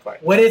 I'll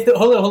fight. What if?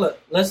 Hold on.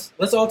 Let's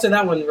alter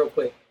that one real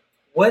quick.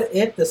 What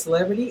if the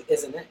celebrity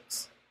is an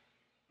ex?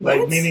 Like,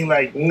 What? meaning,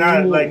 like,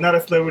 not Ooh. not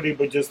a celebrity,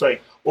 but just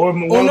like, Or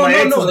one Oh of no, my no,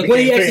 exes no! Like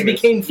when you actually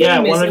famous. became famous, Yeah,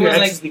 one of it your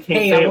was exes like,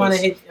 became hey, I want to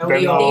famous. hit. Then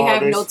They no, have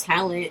there's- no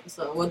talent,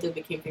 so once they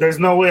became famous. There's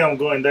no way I'm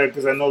going there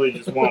because I know they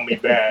just want me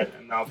bad,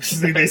 and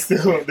obviously they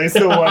still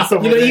want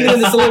someone. You know, even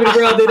in the celebrity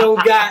world,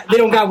 they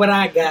don't got what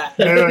I got.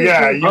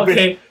 Yeah, you've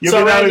Okay, been so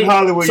out Randy, in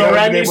Hollywood. so you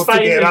haven't been Randy's able to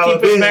fighting get to out keep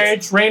of his this.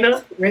 marriage.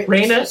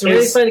 Raina So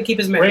really is trying to keep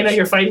his marriage. Raina.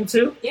 You're fighting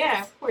too,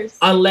 Yeah, of course.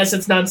 unless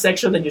it's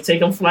non-sexual. Then you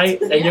take them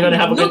flight, and you're gonna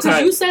have a no, good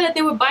time. you said that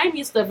they would buy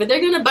me stuff. If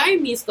they're gonna buy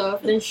me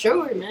stuff, then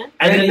sure, man.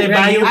 And then they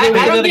buy you. Randy,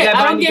 I another don't guy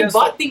buying you get good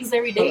bought stuff. things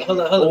every day.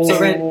 Hold on. So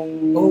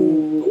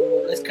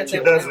let's cut She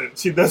that one out. doesn't.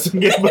 She doesn't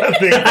get my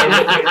thing.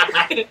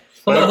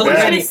 Hold on, I'm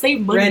Randy- trying to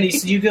save money. Randy,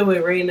 so you good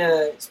with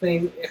Raina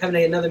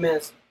having another man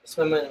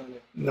spend money on her?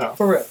 No,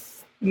 For real?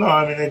 no.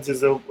 I mean, it's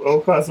just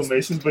old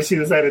consummations. But she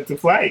decided to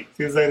fly.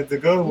 She decided to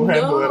go. We'll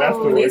handle it they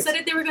afterwards. said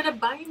that they were gonna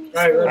buy me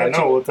Right, stuff. I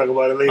know. We'll talk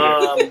about it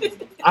later.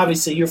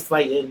 Obviously, you're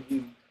fighting.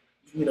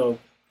 You know,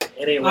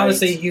 it ain't right.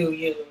 Obviously,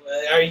 you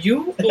are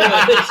you?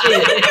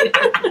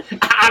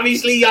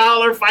 Obviously,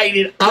 y'all are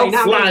fighting. I'm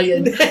Right,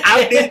 flying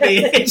out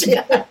this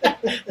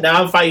bitch.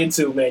 Now I'm fighting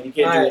too, man. You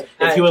can't do it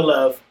if you in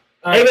love.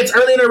 If it's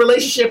early in a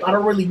relationship, I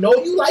don't really know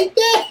you like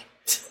that.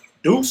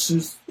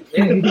 Deuces.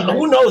 Yeah.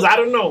 Who knows? I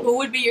don't know. Who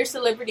would be your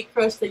celebrity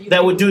crush that you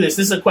That would do this.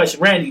 This is a question,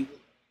 Randy.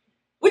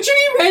 What you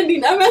mean,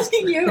 Randy? I'm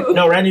asking you.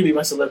 No, Randy would be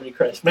my celebrity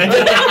crush, man.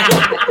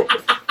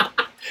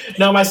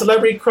 No, my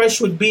celebrity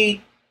crush would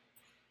be.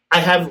 I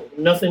have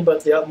nothing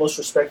but the utmost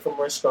respect for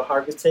Mariska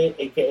Hargitay,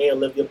 aka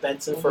Olivia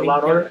Benson, for Law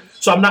and Order.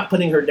 So I'm not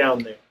putting her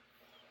down there.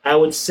 I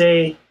would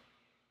say,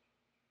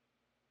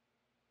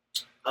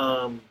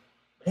 man,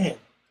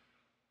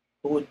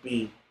 who would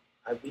be?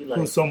 I'd be like,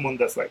 Who's someone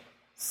that's like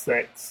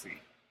sexy?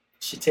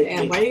 she takes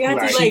Damn, me. why you have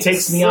Like, to she like?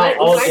 takes me out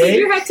all why day. did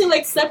you have to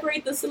like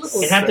separate the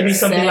syllables? It had to be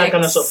something like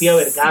on a Sofia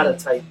Vergara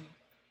type.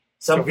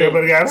 Something, Sofia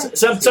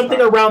Vergara?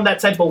 something around that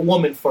type of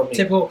woman for me.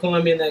 Typical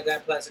Colombian that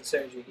got plastic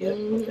surgery. Yeah.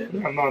 Mhm. Okay.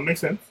 Yeah, no, it makes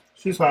sense.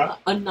 She's hot.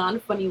 A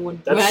non-funny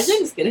one. That's-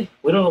 Imagine, just kidding.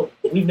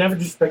 We've never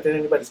disrespected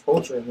anybody's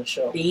culture in this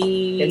show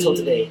until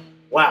today.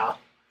 Wow.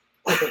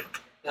 Sorry.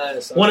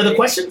 One of the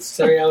questions?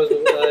 Sorry, I was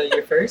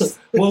your first.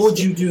 What would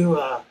you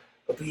do?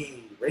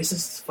 Be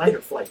racist, fight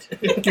or flight?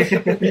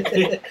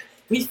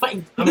 We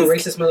fighting. I'm a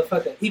racist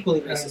motherfucker.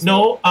 Equally racist.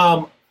 No,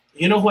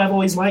 you know who I've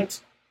always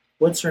liked?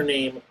 What's her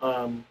name?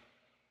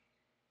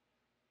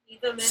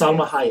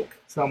 Salma Hayek.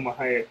 Salma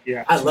Hayek.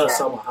 Yeah. I love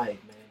Salma Hayek,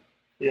 man.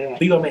 Yeah.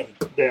 Be your man.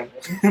 Damn.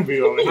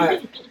 Be all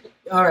right.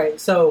 All right.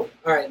 So,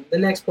 all right. The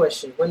next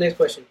question. What next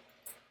question?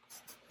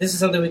 This is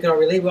something we can all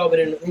relate. We've all been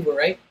in an Uber,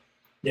 right?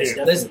 Yes,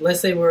 Yeah. Let's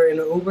say we're in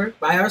an Uber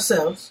by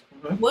ourselves,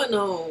 What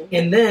no?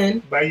 and then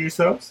By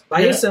yourselves? by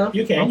yourself,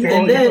 You can. Okay. You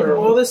and can. then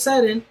all of a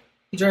sudden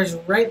he drives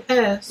right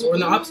past or in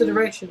the opposite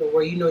direction of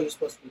where you know you're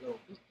supposed to be going.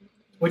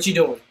 What you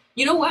doing?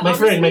 You know what? My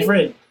friend.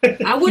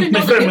 I wouldn't know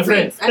My the friend, my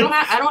difference. I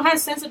don't have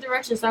sense of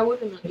direction, so I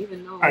wouldn't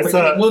even know. I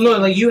saw- Well, no,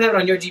 like you have it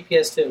on your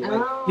GPS too. Like,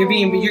 Oh. you're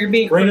being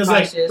Raina's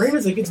like,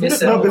 cautious. it's Yes,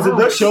 No, sir. because it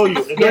does show you.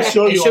 It does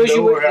show it you shows on you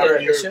the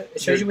where, Uber app.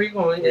 it shows you where you're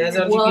going. It has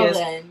it on Well, GPS,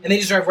 then. and they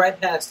just drive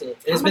right past it.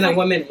 And it's been like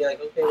 1 minute. You're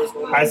like, okay, what's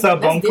going on? I saw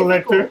That's Bone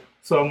Collector, difficult.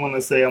 so I'm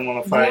gonna say I'm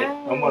gonna fight. Yeah.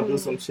 I'm gonna do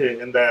some shit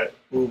in that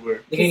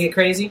Uber, You gonna get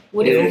crazy?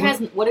 What if Yeah.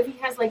 he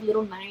has like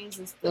little knives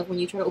and stuff when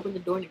you try to open the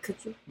door and it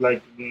cuts you?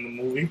 like in the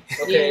movie.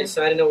 Okay, Yeah.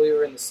 so I didn't know we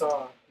were in the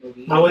Saw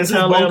movie. I would This is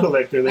tell Bone them-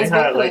 Collector. They That's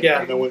had Bone like,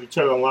 Collector. and then when you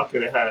try to unlock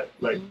it, it had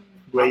like Mm.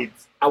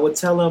 blades. I would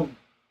tell him,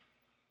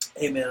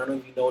 hey man, I don't know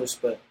if you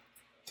noticed, but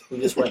we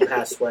just went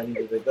past where I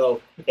needed to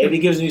go. If he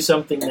gives me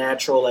something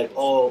natural, like,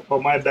 oh,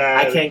 Oh my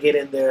bad. I can't get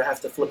in there, I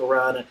have to flip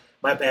around,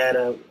 my bad,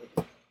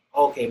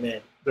 okay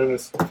man. Then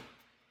it's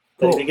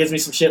But if he gives me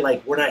some shit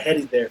like, we're not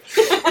headed there,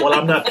 well,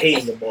 I'm not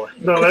paying no more.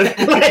 no. Like,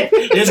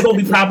 There's going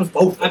to be problems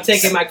both I'm ways.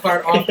 taking my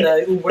card off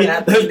the Uber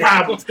app. There's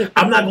problems.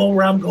 I'm not going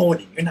where I'm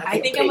going. You're not I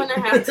getting think I'm paid.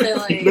 gonna have to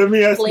like. Let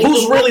me ask play you,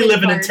 Who's the really woman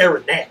living in part.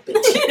 terror now,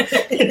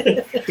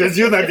 bitch? because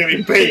you're not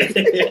getting paid.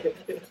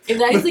 If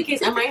that is the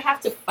case, I might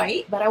have to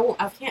fight, but I won't.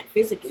 I can't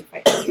physically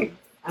fight.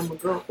 I'm a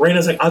girl.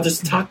 Raina's like, I'll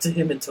just talk to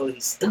him until he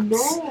stops.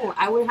 No,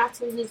 I would have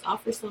to just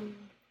offer some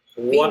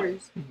What?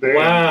 favors. Damn.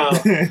 Wow.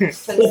 Try to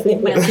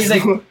sneak my He's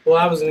like, well,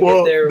 I was gonna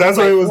well, get there. that's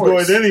by where it was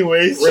force. going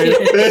anyways.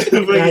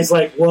 The Like, guy's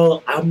like,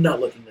 well, I'm not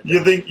looking to you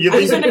die. think I'm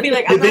just gonna be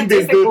like, you I'm think not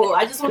this difficult.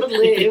 I just want to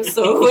live.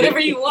 So whatever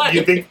you want.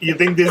 you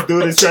think this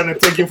dude is trying to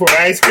take you for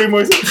ice cream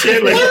or some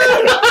shit? Like,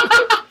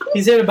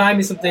 He's here to buy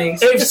me some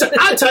things. If so,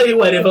 I'll tell you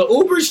what, if an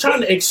Uber's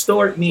trying to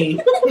extort me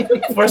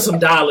for some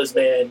dollars,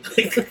 man,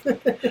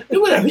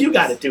 do whatever you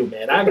got to do,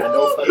 man. I got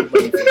no fucking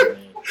money for you, man.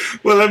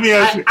 well, let me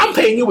ask you. I'm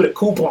paying you with a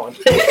coupon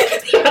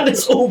on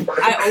this Uber.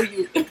 I owe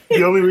you.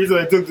 The only reason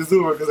I took this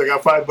Uber because I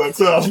got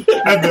 $5 off,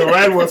 and the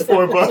ride was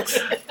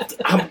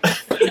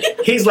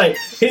 $4. He's like,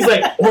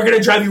 we're gonna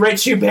drive you right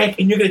to your bank,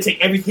 and you're gonna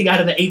take everything out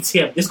of the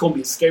ATM. This gonna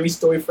be a scary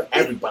story for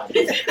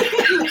everybody.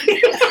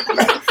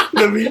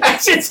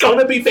 That shit's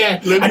gonna be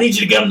bad. I need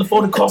you to get on the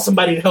phone and call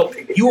somebody to help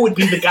you. You would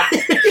be the guy.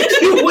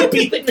 You would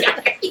be the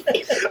guy.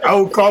 I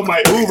would call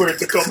my Uber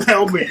to come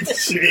help me.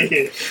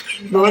 Shit.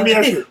 No, let me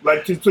ask you,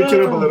 like, to switch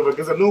it up a little bit,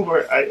 because an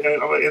Uber,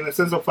 in the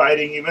sense of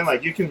fighting, even,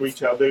 like, you can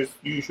reach out. There's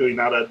usually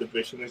not a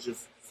division. It's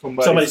just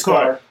somebody's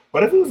car.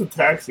 What if it was a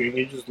taxi and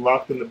you're just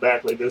locked in the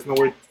back? Like, there's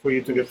nowhere for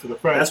you to get to the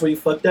front. That's where you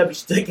fucked up. You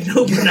should take an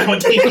Uber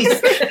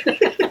nowadays.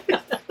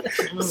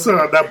 So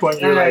at that point,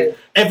 you're like...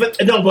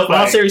 But in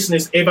all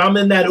seriousness, if I'm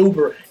in that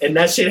Uber and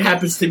that shit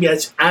happens to me,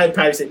 I'd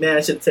probably say, man, I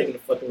should have taken a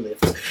fucking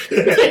Lyft.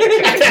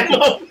 At that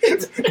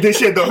moment. This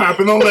shit don't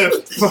happen on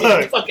Lyft.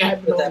 Fuck.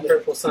 With that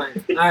purple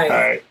sign. All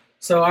right.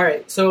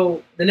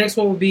 So the next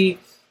one would be,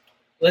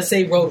 let's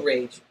say, road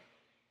rage.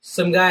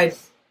 Some guy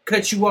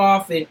cuts you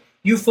off and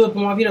you flip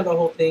him off, you know the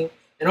whole thing.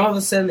 And all of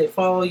a sudden, they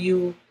follow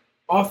you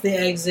off the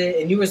exit,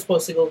 and you were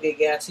supposed to go get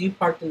gas. So you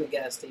parked in the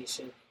gas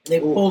station, and they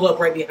pulled up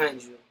right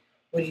behind you.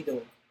 What are you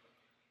doing,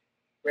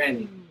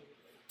 Randy?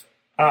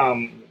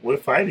 We're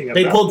fighting.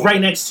 They pulled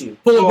right next to you.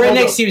 Pulled up right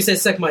next to you and said,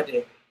 "Suck my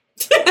dick."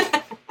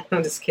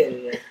 I'm just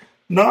kidding. Yeah.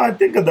 No, I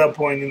think at that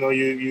point,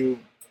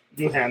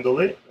 you handle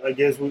it. I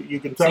guess you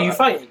can tell. So you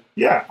fighting?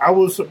 Yeah, I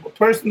was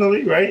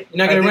personally right. You're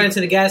not gonna run into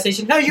the gas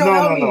station. No.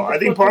 I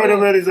think part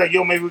of it is like,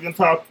 yo, maybe we can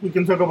talk. We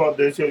can talk about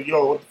this.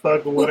 Yo, what the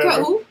fuck or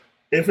whatever. Who?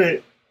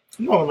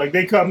 Like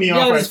they cut me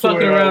off. You're just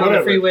fucking around on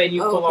the freeway and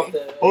you pull off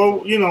the.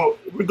 Or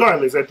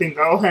regardless, I think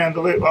I'll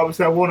handle it.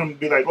 Obviously, I wouldn't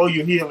be like, oh,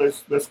 you're here.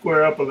 Let's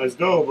square up and let's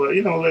go. But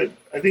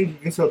I think you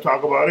can still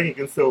talk about it. You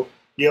can still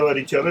yell at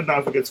each other. Now,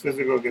 if it gets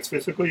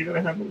physical, you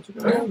gotta handle what you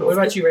gotta handle. What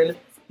about you, Raymond?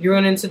 You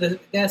run into the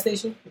gas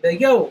station. You're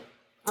like, yo.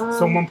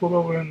 Someone pulled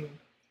over and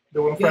they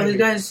want to fight these you.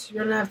 guys,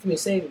 you're running after me,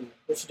 saving me.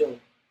 What you doing?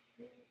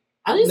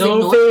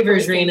 No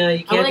favors, Rena.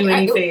 You can't do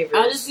any favors.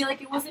 I'll just be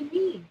like, it wasn't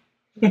me.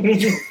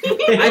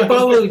 I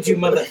followed you,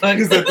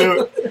 motherfucker.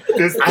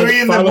 There's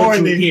 3 in the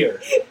morning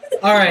here.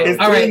 All right.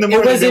 It's 3 in the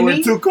morning. There were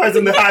 2 cars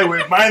on the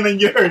highway, mine and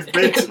yours,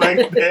 bitch.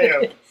 Like,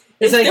 damn.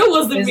 It's like, it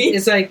wasn't me.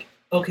 It's like,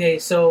 okay,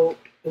 so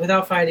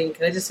without fighting,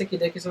 can I just stick your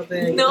dick or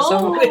something?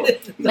 No,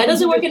 that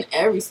doesn't work in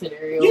every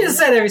scenario. You just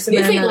said every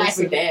scenario. It's like life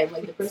or death.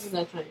 Like the person's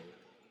not trying.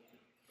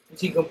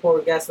 She can pour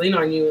gasoline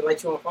on you and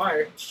light you on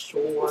fire.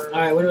 Sure.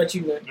 All right. What about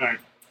you, man? All right,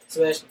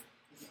 Sebastian.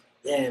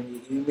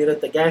 Damn, you meet at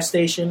the gas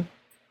station.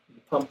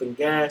 You're pumping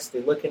gas.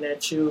 They're looking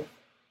at you.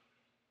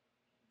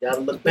 You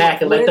gotta look back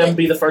and let them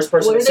be the first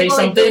person to say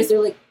something.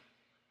 They're like,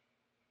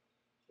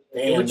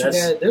 damn, what you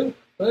gotta do?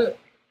 But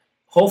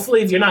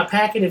hopefully, if you're not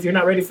packing, if you're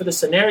not ready for the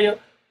scenario,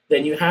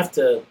 then you have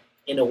to,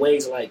 in a way,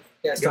 like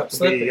stop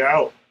slipping.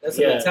 Out. That's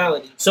a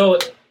mentality. So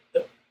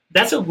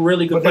that's a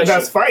really good question. But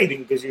that's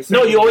fighting because you.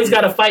 No, you always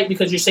got to fight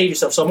because you save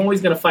yourself. So I'm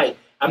always gonna fight.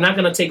 I'm not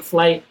gonna take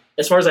flight.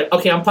 As far as like,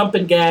 okay, I'm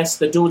pumping gas.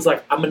 The dude's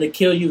like, I'm gonna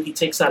kill you. He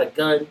takes out a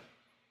gun.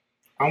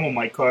 I'm on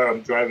my car.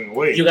 I'm driving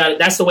away. You got it.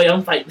 That's the way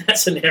I'm fighting that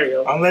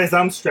scenario. Unless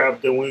I'm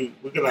strapped, then we're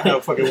gonna have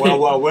a fucking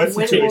Wild West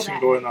situation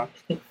going on.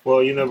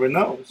 Well, you never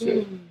know.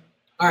 Shit.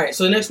 All right.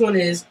 So the next one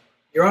is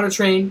you're on a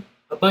train.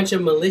 A bunch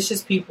of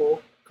malicious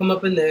people come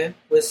up in there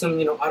with some,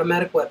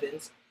 automatic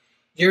weapons.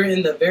 You're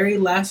in the very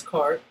last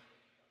cart,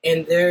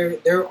 and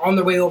they're on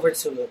their way over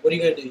to it. What are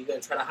you gonna do? You gonna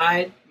try to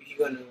hide? You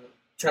gonna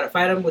try to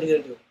fight them? What are you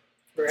gonna do?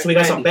 So we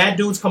got some bad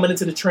dudes coming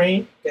into the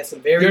train. Got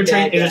some very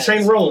bad guys. Is the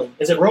train rolling?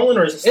 Is it rolling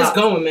or is it stopped? It's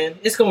going, man.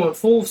 It's going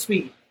full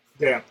speed.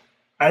 Yeah.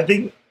 I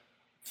think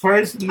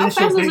first how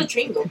fast does the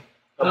train go?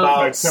 About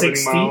like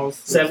 60 miles.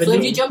 70. So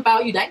if you jump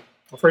out, you die?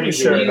 I'm pretty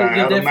sure. You're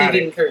definitely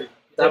getting hurt.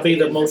 That'd be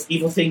the most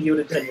evil thing you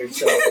would have done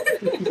yourself.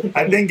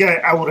 I think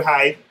I would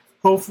hide.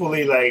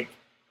 Hopefully, like,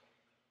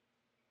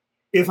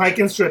 if I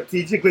can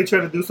strategically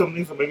try to do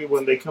something, so maybe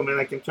when they come in,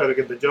 I can try to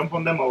get the jump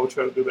on them. I will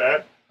try to do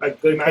that.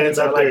 Like, good imagine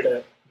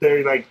that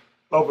they're like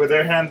over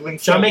there handling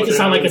stuff. So I make it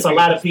sound like it's a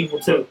lot of people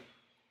too.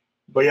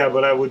 But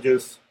I would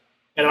just.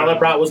 And all I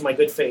brought was my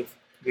good faith.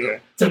 Yeah.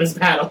 To this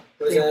battle.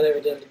 That's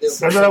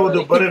what I would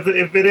do. But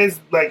if it is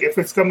like if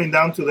it's coming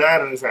down to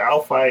that, and it's like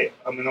I'll fight.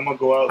 I mean, I'm gonna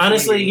go out.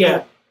 Honestly,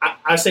 yeah.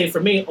 I say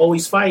for me,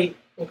 always fight.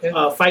 Okay.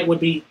 Fight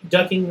would be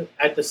ducking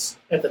at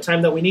the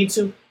time that we need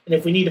to, and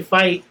if we need to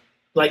fight,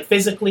 like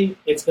physically,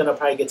 it's gonna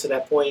probably get to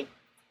that point.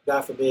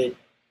 God forbid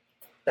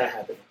that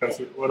happens.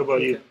 What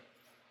about you?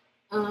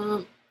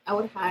 I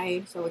would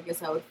hide, so I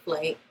guess I would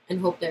flight and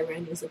hope that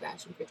Randy and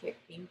Sebastian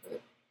protect me.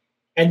 But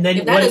and then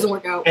if that doesn't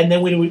work out, and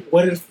then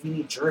what if we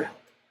need your help?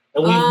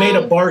 And we've made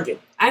a bargain.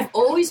 I've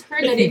always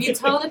heard that if you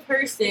tell the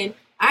person,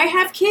 I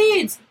have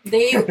kids,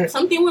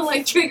 something will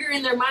like trigger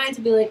in their mind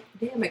to be like,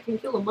 damn, I can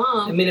kill a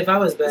mom. I mean, if I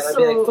was bad, I'd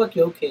be like, fuck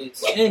your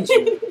kids and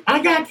you.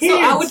 I got kids.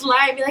 So I would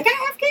lie and be like,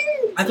 I have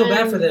kids. I feel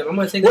bad for them. I'm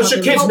gonna take. What's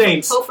your kids'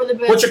 names? Hope for the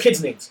best. What's your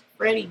kids' names?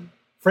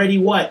 Freddie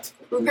what?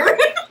 Krueger.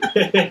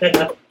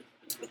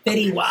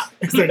 Freddie what?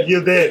 It's like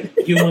you're dead.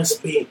 You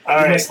must be. All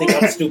right. Must think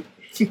I'm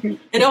stupid.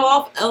 And if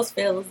all else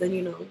fails,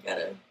 then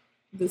gotta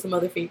do some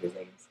other favors,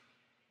 I guess.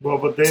 Well,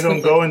 but they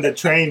don't go in the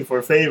train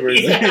for favors.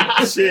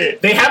 Yeah.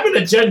 Shit. They have an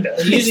agenda.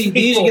 They usually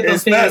get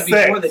those favors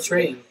before the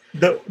train.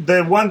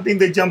 The one thing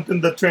they jumped in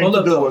the train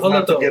to do was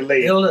not to get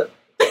laid. Hold up.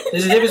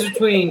 There's a difference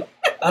between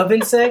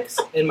oven sex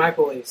and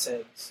microwave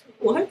sex.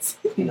 What?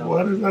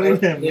 What does that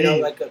even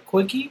mean? Like a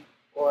quickie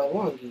or a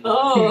longie.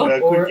 Oh,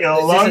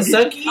 Or is this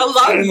a sucky? a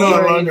longie. No,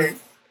 Or, a you know, longie.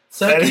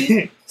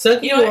 Sucky?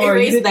 Sucky? You know, or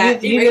erase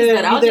that. Erase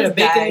that. I'll just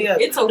die.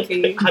 Up. It's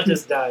okay. I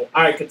just died.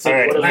 All right, All continue.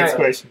 right, What else? next Alright.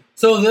 question.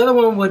 So the other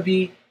one would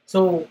be,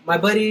 so my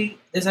buddy,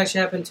 this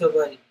actually happened to a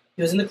buddy.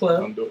 He was in the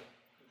club. Don't do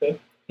it.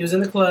 He was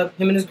in the club,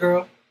 him and his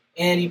girl,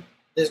 and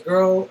his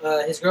girl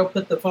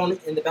put the phone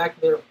in the back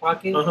of their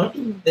pocket. Uh-huh.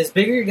 This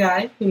bigger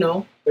guy, you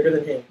know, Bigger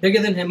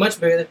than him. much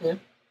bigger than him,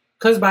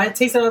 comes by,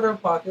 takes it out of their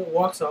pocket,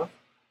 walks off,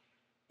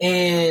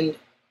 and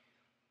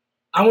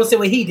I won't say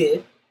what he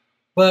did,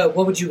 but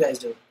what would you guys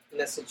do in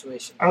that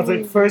situation? I was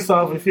like, first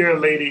off, if you're a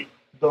lady,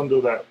 don't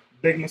do that.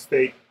 Big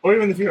mistake. Or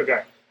even if you're a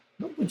guy,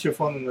 don't put your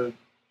phone in the.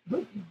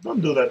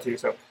 Don't do that to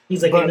yourself.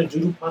 He's like But- in the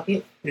judo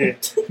pocket. Yeah,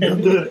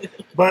 don't do it.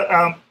 But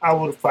I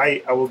would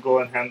fight. I would go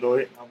and handle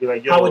it. I'll be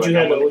like, yo, How would you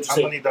like, handle it? I'm What'd you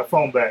say? gonna need that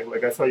phone back.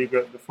 Like I saw you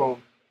grab the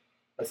phone.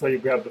 I saw you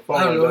grab the phone.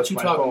 I don't and know that's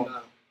what you're my talking phone.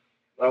 about.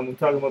 I'm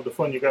talking about the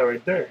phone you got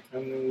right there. I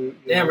mean, you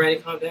Damn, know.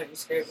 Randy, calm down. You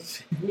scared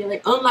me. You're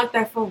like, unlock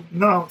that phone.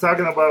 No, I'm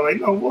talking about like,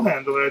 no, we'll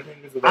handle it. I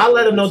think this is I'll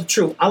let him know the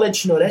truth. I'll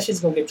let you know that shit's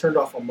gonna get turned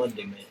off on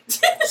Monday, man.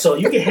 So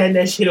you can hand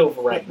that shit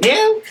over right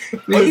now,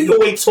 or you can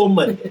wait till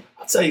Monday.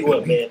 I'll tell you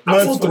what, man.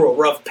 I'm going through a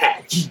rough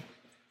patch.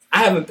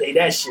 I haven't paid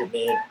that shit,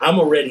 man. I'm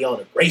already on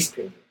a grace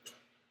period.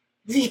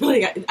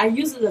 Like, I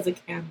use it as a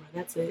camera.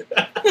 That's it.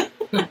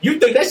 You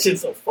think that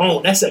shit's a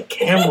phone? That's a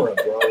camera,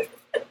 bro.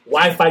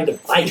 Wi-Fi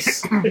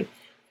device.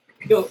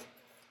 Yo,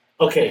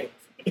 Okay,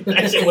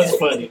 that shit was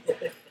funny.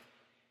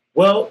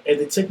 Well, if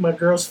they took my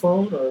girl's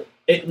phone, or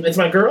it's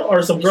my girl,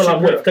 or some girl It's your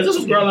I'm with, girl. because this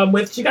is girl I'm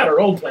with, she got her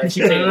own plan.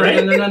 She paid No,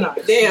 rent. no.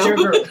 It's damn. your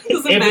girl. Does it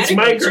If it's matter?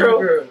 my It's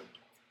your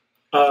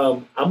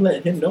girl, I'm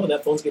letting him know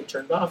that phone's getting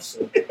turned off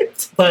soon.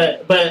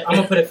 But I'm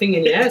gonna put a finger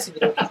in your ass if you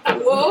don't.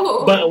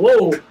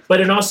 Whoa. but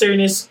in all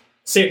seriousness,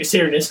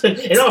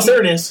 in all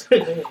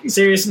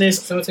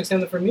seriousness, Someone took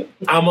something from you.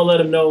 I'm gonna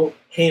let him know,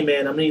 hey man,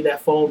 I'm gonna need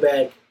that phone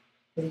back.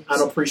 I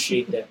don't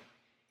appreciate that.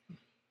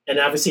 And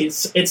obviously,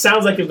 it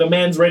sounds like if the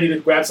man's ready to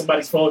grab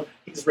somebody's phone,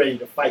 he's ready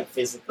to fight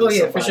physically. Oh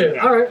yeah, for somebody.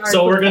 sure. All right.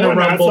 So we're gonna Or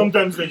not, rumble.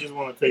 sometimes they just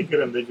want to take it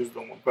and they just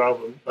don't want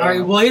problems. All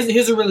right. Well,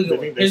 here's a really good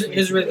I one. think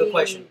Here's a really good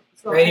question.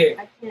 So Right here.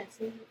 I can't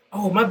see it.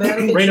 Oh my bad.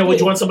 Raina, would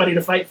you want somebody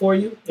to fight for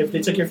you if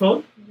they took your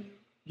phone?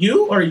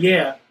 You or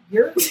yeah?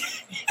 You're...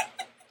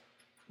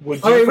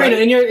 Would All right, you fight?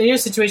 Raina. In your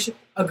situation,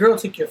 a girl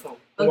took your phone.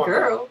 A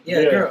girl? Yeah,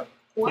 Yeah. a girl.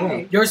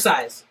 Why? Your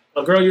size.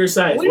 A girl your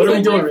size. What What do are we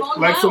you doing? do with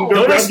my Like some phone? girl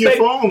Don't grab your expect-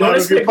 phone don't out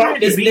of your expect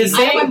pocket. It's Be- the I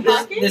same. have a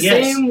pocket? The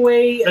Yes. same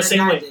way. The a same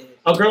guy way. did.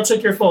 A girl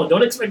took your phone.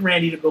 Don't expect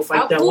Randy to go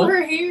fight I'll that pull one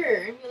her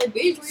hair and be like,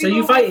 bitch, where So you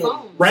you going with my fighting?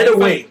 phone? right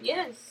away.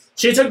 Yes.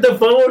 She took the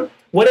phone.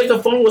 What if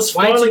the phone was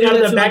Why'd you falling do out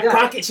of that the to back a guy?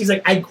 pocket? She's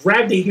like, I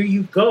grabbed it. Here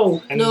you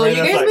go. And No, then you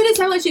that's guys like- made it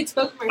sound like she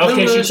took my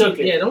Okay, phone. she took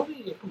it. Yeah, don't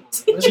be. Come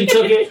on. She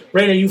took it.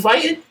 Raina, you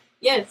fighting?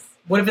 Yes.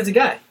 What if it's a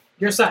guy?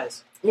 Your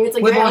size. And it's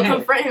like, With yeah, one I'll hand.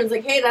 confront him. It's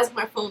like, hey, that's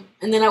my phone.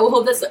 And then I will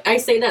hope that I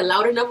say that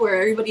loud enough where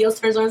everybody else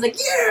turns around and is like,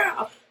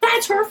 yeah,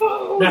 that's her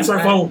phone. That's her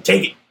phone.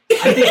 Take it.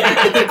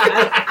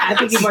 I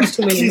think you watch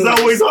too many She's movies.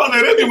 always on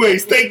it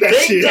anyways. Take that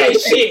Take shit.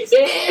 that shit,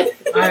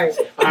 man. All right.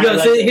 All right, Yo,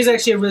 let's- so here's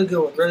actually a really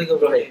good one. Really good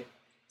Go one. ahead.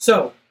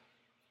 So,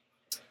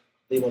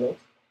 Leave one up.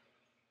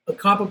 a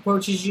cop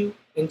approaches you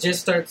and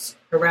just starts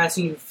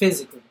harassing you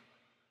physically.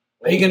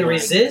 Are you gonna Oh my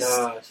resist?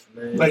 gosh,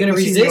 man. Like gonna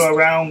pushing resist? you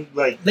around,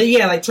 like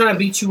Yeah, like trying to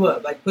beat you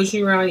up, like pushing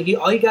you around.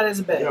 All he got is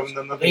a badge. you haven't done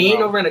And nothing he ain't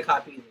no wrong. rent a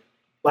cop either.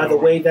 By the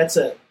way, that's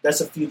a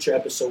future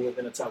episode we're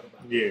gonna talk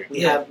about.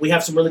 Yeah. We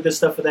have some really good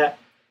stuff for that.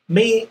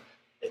 Me,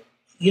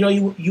 you know,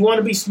 you want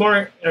to be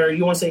smart, or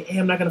you want to say, hey,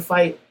 I'm not gonna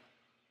fight.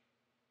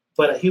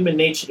 But human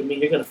nature to me,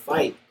 you're gonna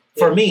fight.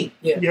 For Yeah. me,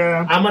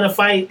 Yeah. I'm gonna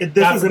fight. If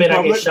this God is in forbid I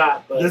get public,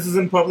 shot. But This is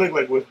in public,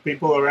 like with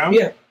people around.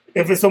 Yeah.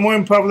 If it's somewhere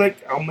in public,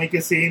 I'll make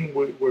a scene.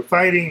 We're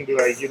fighting. Be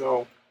like,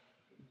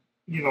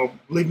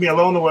 leave me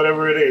alone or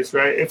whatever it is,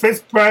 right? If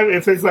it's private,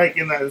 if it's like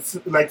in a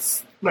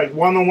like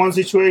one-on-one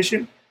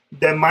situation,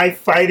 then my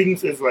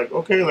fightings is like,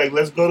 okay, like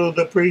let's go to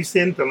the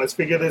precinct and let's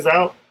figure this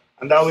out,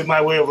 and that'll be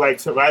my way of like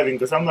surviving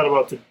because I'm not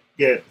about to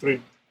get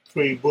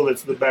three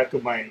bullets to the back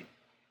of my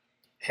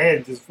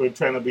head just for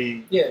trying to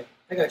be. Yeah,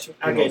 I got you.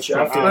 I get you.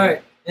 I feel All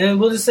right, and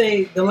we'll just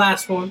say the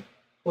last one.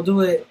 We'll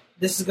do it.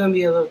 This is gonna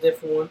be a little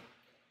different one.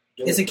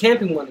 It's a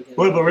camping one again.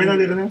 Wait, but Raina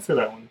didn't answer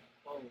that one.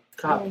 Oh,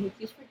 cop. Yeah, he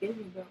keeps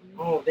forgetting about me.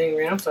 oh dang,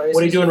 Ray, I'm sorry.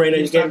 What are you doing, Raina? You're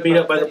He's getting talking beat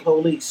up by about the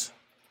police.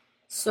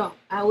 So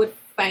I would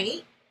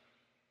fight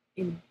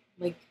in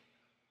like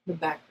the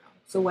background.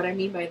 So what I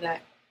mean by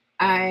that,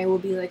 I will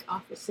be like,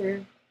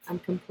 officer, I'm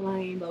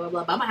complying, blah blah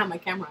blah. But I'm gonna have my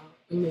camera out.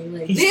 I mean,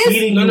 like He's this.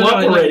 beating No, you no, up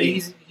no,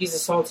 already. He's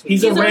assaulting.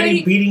 He's me. He's already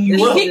already- beating He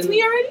you up. kicked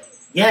me already.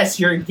 Yes,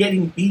 you're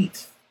getting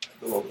beat.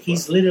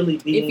 He's literally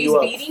beating If he's you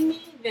up. beating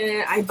me,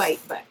 then I bite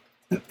back.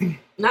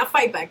 Not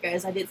fight back,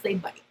 guys. I did say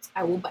bite.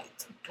 I will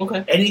bite.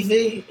 Okay.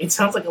 Anything? It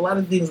sounds like a lot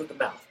of things with the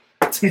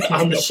mouth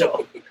on the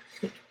show.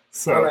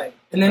 So All right.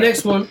 And the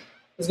next one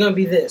is gonna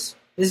be this.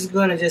 This is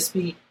gonna just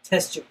be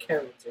test your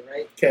character,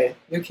 right? Okay.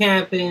 You're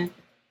camping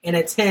in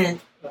a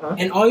tent, Uh-huh.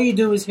 and all you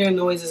do is hear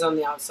noises on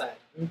the outside.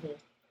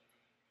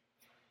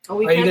 Oh,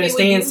 we Are you can't gonna be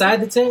stay with you?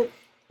 inside the tent,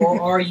 or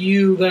are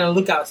you gonna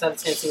look outside the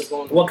tent and see what's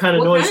going on? What kind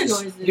of What noises?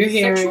 kind of noises? You're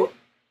hearing Sexual?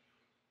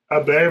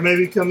 A bear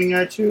maybe coming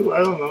at you. I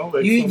don't know.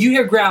 Like you some-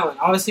 hear growling.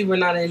 Obviously, we're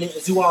not a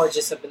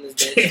zoologist up in this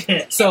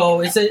bitch, so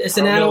it's an I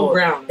don't animal know.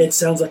 growling. It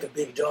sounds like a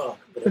big dog,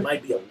 but it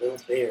might be a little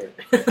bear.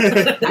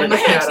 I might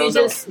I actually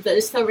don't know.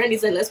 just tell Randy,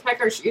 like, let's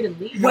pack our shit and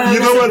leave. Wow, You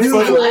know that's a what's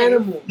beautiful funny?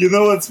 animal. You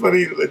know what's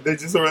funny? They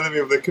just reminded me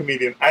of the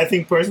comedian. I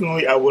think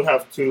personally, I would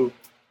have to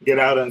get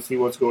out and see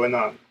what's going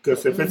on.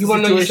 Because if it's You a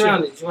want to know your situation,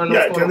 surroundings. You want to know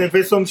yeah, what's because going on. if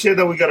it's some shit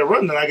that we gotta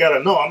run, then I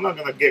gotta know. I'm not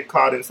gonna get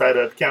caught inside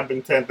a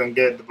camping tent and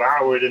get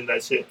devoured in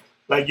that shit.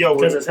 Like, yo,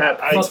 Because it's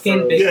happening.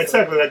 Fucking big. yeah,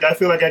 exactly. Like, I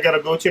feel like I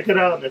gotta go check it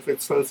out, and if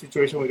it's a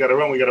situation we gotta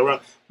run, we gotta run.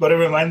 But it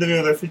reminded me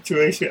of the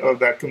situation of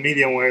that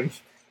comedian when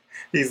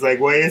he's like,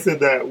 why is it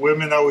that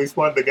women always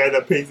want the guy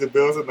that pays the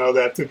bills and all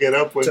that to get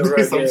up when To do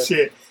run, some yeah.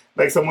 shit?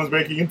 Like, someone's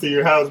breaking into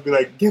your house, be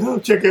like, get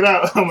up, check it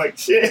out. I'm like,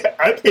 shit,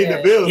 I pay Yeah.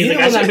 the bills. You think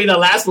I should be the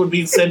last one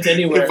being sent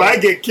anywhere? If I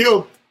get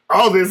killed,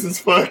 all this is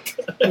fucked.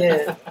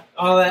 Yeah,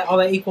 all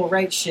that equal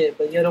rights shit,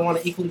 but you don't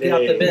want to equally get out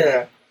the bed.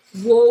 Yeah.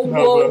 Whoa,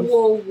 No, whoa, bro.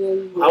 whoa, whoa,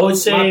 whoa. I would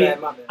say, My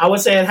bad. I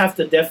would say I'd have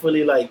to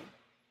definitely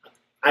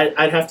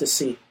I'd have to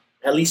see,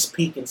 at least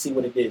peek and see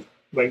what it did.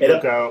 Like,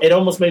 look out. It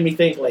almost made me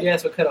think like, You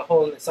guys would cut a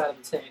hole in the side of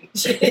the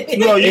tent.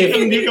 No, you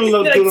can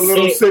look, do the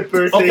little Like,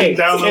 zipper thing okay,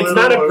 down a it's little.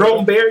 not a or-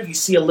 grown bear. You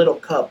see a little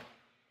cub,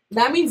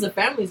 That means the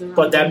family's around.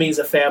 but that means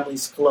the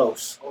family's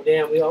close. Oh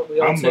damn, we all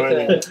I'm took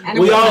running.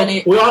 Animal we all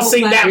Planet. we all Animal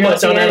seen that Planet.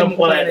 much on Animal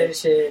Planet. and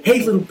shit. Hey,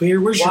 little bear,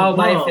 where's your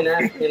Wildlife mom?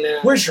 in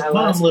Where's your mom,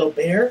 Alaska. little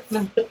bear?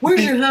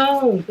 Where's your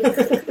home?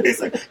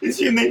 It's like, is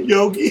your name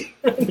Yogi?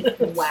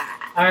 Wow.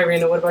 All right,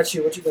 Rena, what about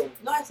you? What you doing?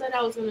 No, I said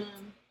I was gonna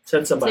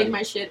Send somebody. take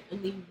my shit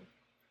and leave.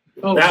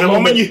 Oh, That The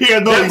moment you hear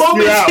a That noise,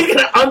 moment you're out. you're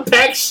gonna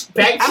unpack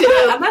pack I'm shit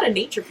not, up. I'm not a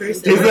nature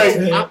person. It's like-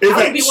 I it's would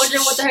like, be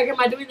wondering what the heck am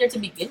I doing there to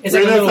begin it's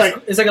with. like,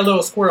 Rena's it's like a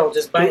little squirrel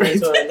just biting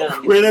into it right now.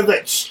 Rena's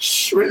like,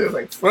 shh. Rena's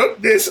like, fuck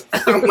this.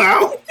 I'm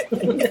out.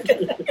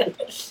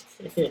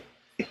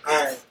 All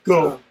right.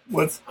 Go.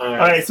 What's All all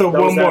right? So That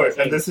was one that more,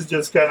 thing. and this is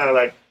just kind of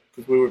like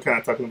because we were kind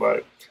of talking about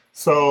it.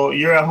 So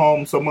you're at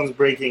home, someone's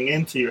breaking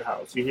into your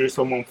house. You hear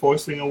someone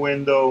forcing a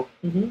window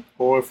Mhm.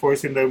 or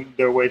forcing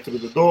their way through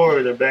the door.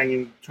 Or they're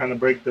banging, trying to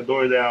break the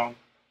door down.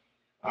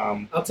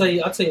 I'll tell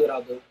you what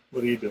I'll do.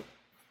 What do you do?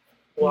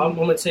 Well, I'm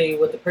gonna tell you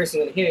what the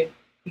person's gonna hear.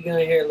 You're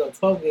gonna hear a little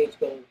 12 gauge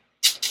go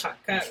cock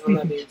cock on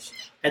that bitch.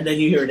 And then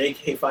you hear an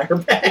AK fire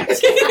back.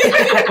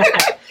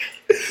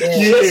 Yeah.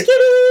 Just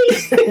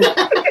kidding.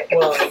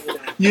 Well, you know.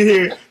 You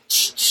hear.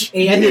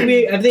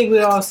 Hey, I think we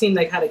all seen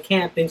like how to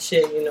camp and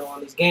shit,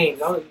 on these games.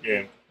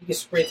 Yeah. You can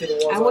spray through the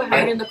walls. I all would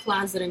hide night. in the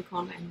closet and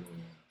call 911.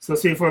 So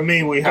see, for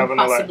me, we have And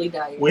an alarm. possibly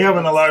die. We have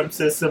an alarm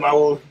system. I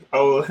will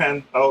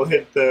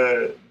hit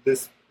the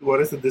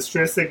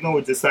distress signal,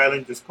 which is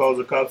silent, just calls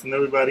the cops and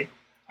everybody.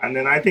 And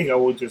then I think I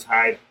will just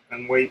hide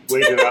and wait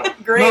it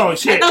out. Great. No, I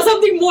shit. thought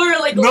something more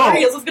like No.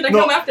 glorious was gonna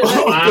No. come after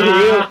that.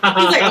 Ah.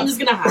 He's like, I'm just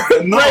gonna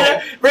hide.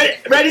 No.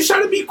 Randy's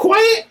trying to be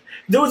quiet.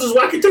 Dude's just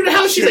walking through the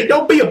house. She's like,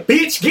 "Don't be a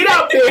bitch. Get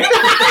out there."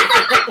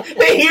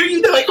 They hear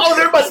you. They're like, "Oh,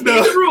 there must be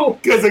in the room."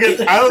 Because again,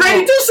 I don't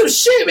Randy, know. do some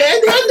shit,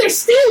 man. They're out there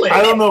stealing.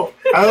 I don't know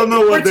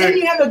what Pretend they're.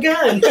 you have a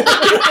gun.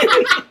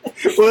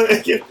 Well,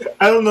 again,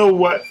 I don't know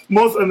what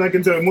most. And I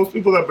can tell you, most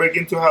people that break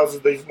into houses,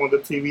 they just want the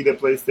TV, the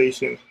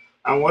PlayStation,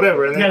 and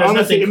whatever. And Yeah, there's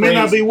honestly, nothing it may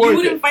not be crazy. You worth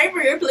wouldn't it. fight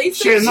for your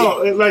PlayStation. Shit, no.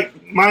 Like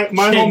my Shit,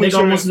 home nigga insurance.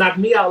 almost knocked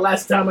me out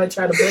last time I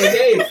tried to play a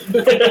game.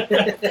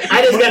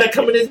 I just gotta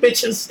come in this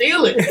bitch and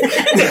steal it.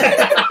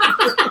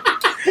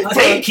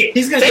 Take it.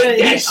 He's gonna Take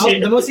that try,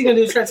 shit. the most he's gonna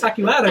do is try to talk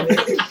you out of it.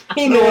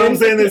 Hey, No, what man. I'm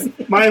saying is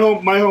my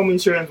home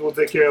insurance will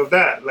take care of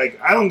that. Like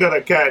I don't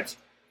gotta catch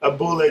a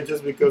bullet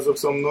just because of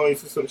some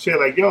noise or some shit.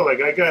 Like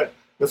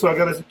that's what I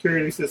got a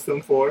security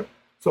system for.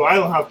 So I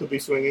don't have to be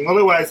swinging.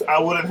 Otherwise, I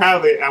wouldn't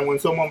have it. And when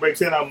someone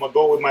breaks in, I'm gonna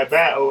go with my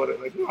bat or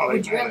whatever. Like no, like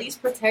Would you at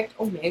least protect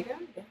Omega?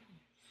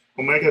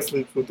 Omega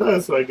sleeps with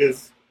us, so I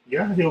guess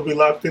he'll be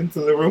locked into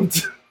the room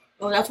too.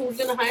 Oh, that's what we're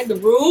gonna hide the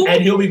room.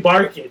 And he'll be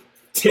barking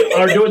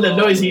or doing the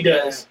noise he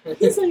does.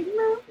 He's like,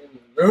 no.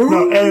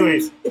 No,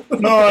 anyways,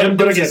 no. Them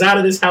But dudes again, is out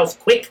of this house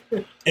quick.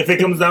 if it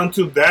comes down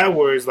to that,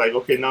 where it's like,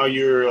 okay, now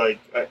you're like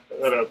at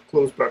a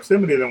close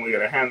proximity, then we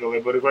gotta handle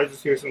it. But if I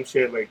just hear some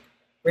shit like,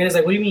 Rena's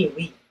like, what do you mean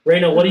we?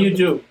 Reno, what do you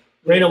do?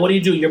 Reno, what do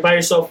you do? You're by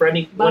yourself.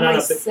 Randy By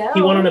myself?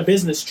 he went on a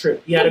business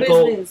trip. He had to What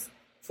go business?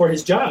 for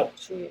his job.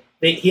 Shit.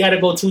 He had to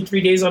go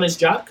 2-3 days on his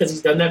job because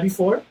he's done that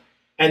before.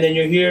 And then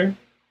you're here.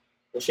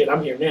 Well, shit,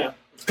 I'm here now.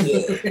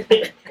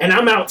 And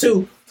I'm out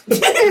too.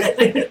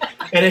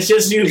 And it's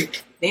just you.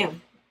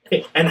 Damn.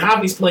 And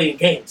Javi's playing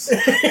games.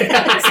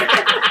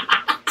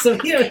 So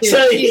he don't hear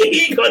So shit.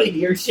 he ain't gonna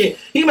hear shit.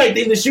 He might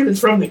think the shooting's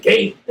from the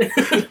game.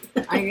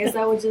 I guess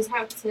I would just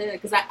have to,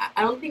 because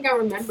I don't think I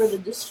remember the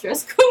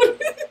distress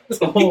code.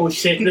 Oh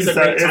shit, this is a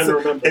great time to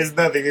remember. it's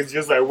nothing. It's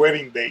just our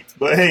wedding date.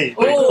 But hey,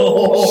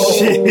 Oh,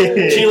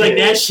 shit. She like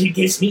that shit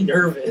gets me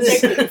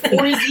nervous. like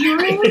 4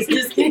 zeros?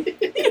 Just kidding.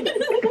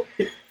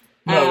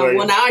 No, like-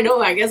 Well, now I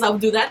know. I guess I'll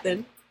do that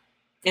then.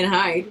 and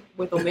hide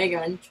with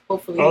Omega, and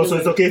hopefully. Oh, so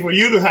it's okay for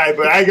you to hide,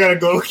 but I gotta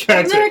go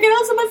catch What it.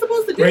 else am I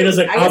supposed to do? Raider's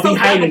like, I I'll guess be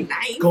grab a hiding.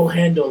 knife. Go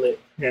handle it.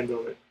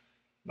 Handle it.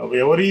 No, but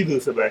yeah, what do you do,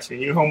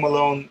 Sebastian? You're home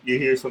alone. You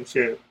hear some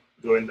shit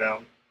going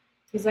down.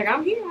 He's like,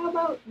 I'm here. How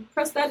about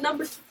press that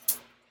number?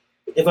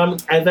 If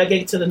I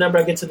get to the number,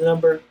 I get to the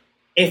number.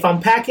 If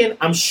I'm packing,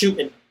 I'm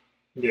shooting.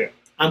 Yeah.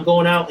 I'm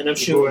going out and I'm You're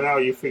shooting. going out.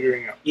 You're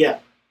figuring out. Yeah.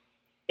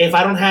 If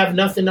I don't have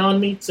nothing on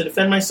me to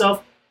defend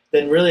myself,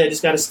 then really I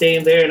just got to stay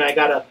in there and I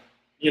got to,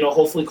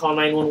 hopefully call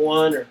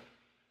 911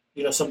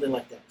 or, something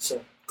like that.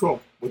 So Cool.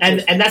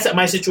 and that's at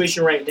my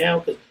situation right now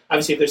because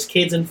obviously if there's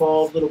kids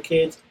involved, little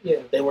kids, Yeah.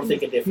 they were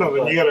thinking different.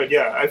 No, but you gotta.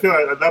 Yeah, I feel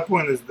like at that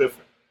point it's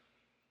different.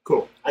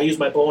 Cool. I use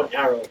my bow and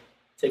arrow.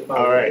 Take my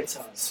All right.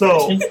 time.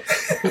 So,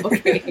 Okay. All but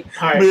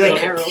right.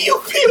 yeah, arrow. pew,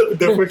 pew,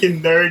 the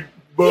freaking nerd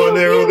bow and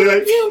arrow. They're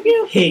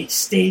like, Hey,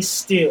 stay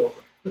still.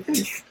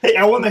 hey,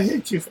 I want to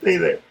hit you. Stay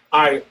there.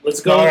 All right, let's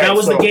go. All right, That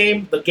was so- the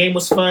game. The game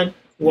was fun.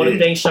 We want to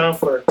Yeah. thank Sean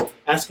for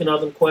asking all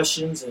them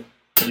questions and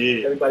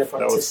Yeah, everybody that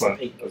was fun.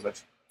 participating. That was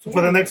actually. So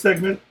for the next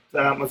segment,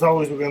 as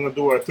always, we're going to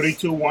do our 3,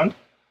 2, 1.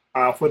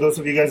 For those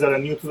of you guys that are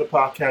new to the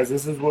podcast,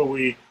 this is where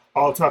we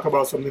all talk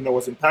about something that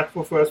was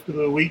impactful for us through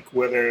the week,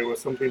 whether it was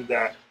something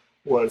that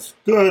was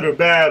good or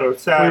bad or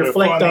sad We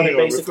reflect or funny on it, or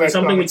basically. reflect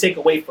Something on we it. take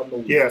away from the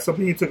week. Yeah,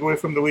 something you took away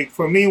from the week.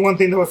 For me, one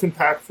thing that was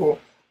impactful,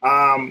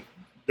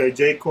 the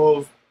J.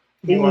 Cole's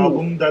new Ooh.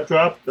 album that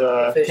dropped,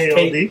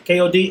 KOD.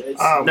 KOD,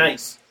 it's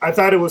nice. I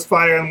thought it was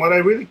fire, and what I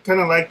really kind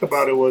of liked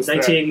about it was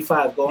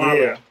 1985, go on.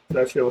 yeah,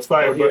 that shit was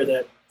fire. I'll hear But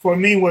that. for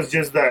me, was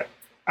just that,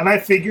 and I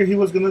figured he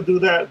was gonna do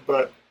that,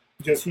 but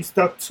just he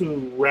stuck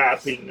to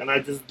rapping, and I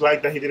just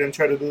like that he didn't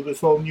try to do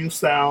this whole new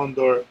sound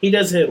or He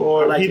does him.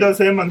 I like he it. does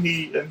him, and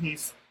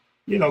he's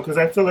because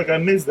I feel like I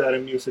miss that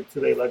in music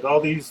today, like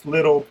all these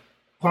little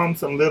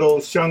pumps and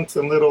little chunks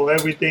and little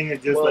everything.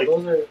 It's just Well, like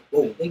those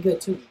are they good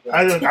too. bro.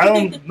 I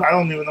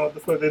don't even know what the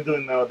fuck they're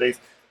doing nowadays.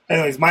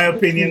 Anyways, my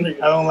opinion,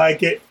 I don't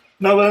like it.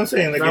 No, but I'm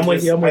saying like I'm it's with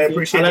just- you. I'm I with you.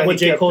 appreciate I like that what he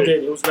J. kept Cole it.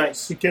 did. It was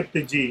nice. He kept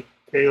the G.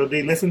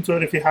 KOD. Listen to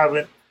it if you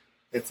haven't.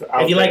 It's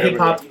out If you there like hip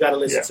hop, everywhere. you gotta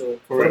listen Yeah, to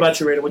it. for What real. about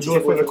you, Raider? What you Do it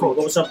take for away the from it? What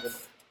culture. was something?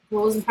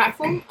 What was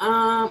impactful?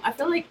 I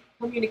feel like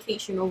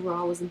communication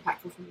overall was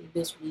impactful for me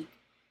this week.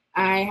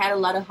 I had a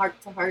lot of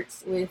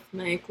heart-to-hearts with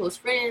my close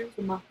friends,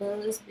 with my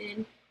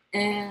husband,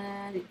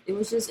 and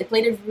it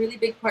played a really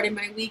big part in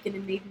my week, and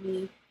it made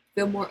me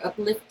feel more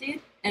uplifted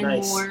and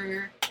Nice.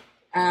 more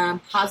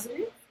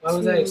positive. Why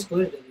was I to-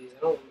 excluded of these? I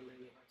don't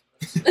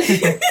remember any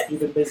hearts. You've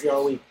been busy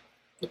all week.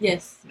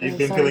 Yes. You've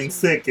been sorry, feeling Sean.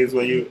 sick, is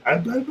what you.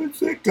 I've been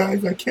sick,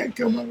 guys. I can't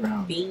come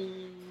around. Bing.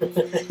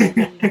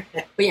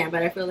 But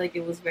I feel like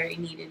it was very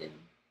needed, and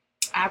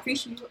I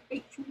appreciate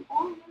you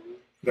all.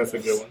 That's a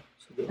good one.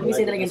 That's a good Let one. me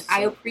say that again.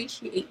 I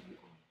appreciate you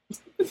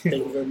all. Thank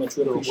you very much.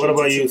 We appreciate What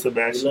about it, you, too.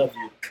 Sebastian? We love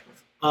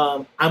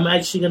you. I'm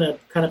actually gonna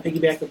kind of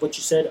piggyback on what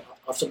you said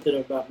of something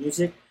about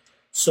music.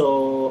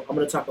 So I'm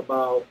gonna talk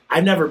about.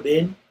 I've never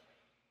been,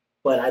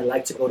 but I'd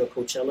like to go to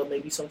Coachella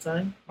maybe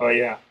sometime, Oh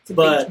yeah. To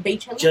But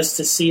Baychella? just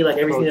to see like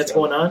everything that's Coachella.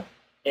 going on.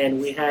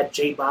 And we had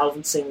J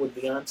Balvin sing with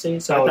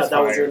Beyonce, so That I was thought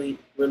that was fire. really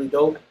really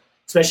dope.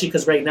 Especially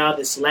because right now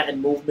this Latin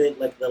movement,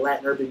 like the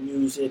Latin urban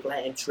music,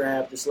 Latin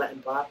trap, this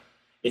Latin pop,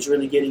 it's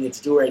really getting its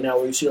due right now.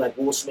 Where you see like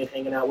Will Smith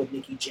hanging out with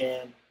Nicki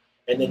Jam,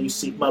 and then you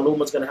see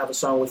Maluma's gonna have a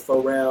song with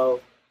Pharrell.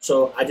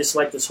 So I just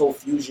like this whole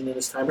fusion in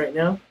this time right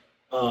now.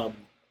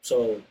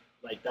 So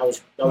like that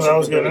was That was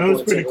something good. really And it was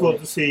to pretty take cool away.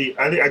 to see.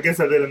 I guess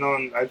I didn't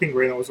know. I think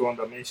Raina was the one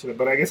that mentioned it,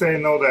 but I guess I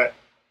didn't know that.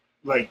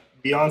 Like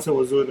Beyonce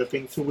was doing the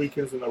thing 2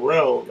 weekends in a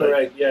row. Like,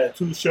 Correct, yeah.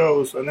 2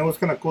 shows, and it was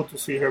kind of cool to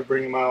see her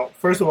bring him out.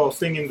 First of all,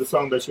 singing the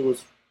song that she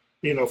was,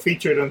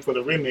 featured in for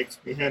the remix,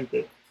 Mi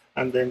Gente,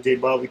 and then J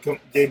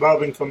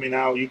Balvin coming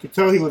out. You could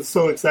tell he was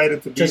so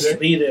excited to be Just there. to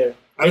be there.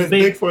 And it's It's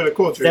big. big for the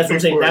culture. That's what I'm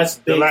It's saying. big That's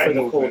big for Latin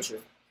the movement. culture.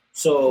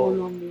 So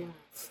Colombia.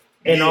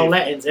 and all Yeah.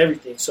 Latins,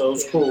 everything. So it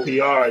was cool.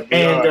 PR.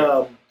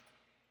 And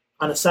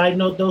on a side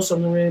note, though,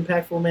 something really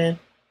impactful, man.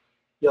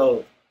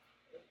 Yo,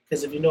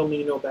 because if you know me,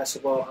 you know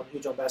basketball. I'm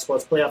huge on basketball.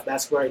 It's playoff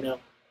basketball right now.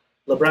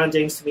 LeBron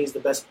James, to me, is the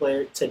best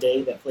player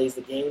today that plays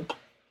the game.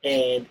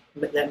 And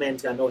that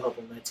man's got no help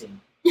on that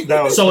team.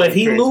 that was So if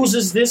he crazy.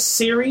 loses this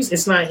series,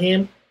 it's not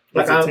him.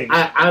 Like It's a team.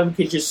 I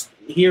could just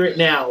hear it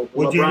now.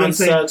 Would you LeBron even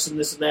say- sucks and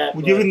this and that.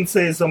 Would but you even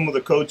say some of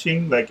the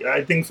coaching? Like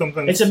I think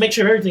sometimes it's a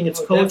mixture of everything. It's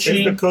Oh, definitely. it's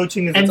coaching. the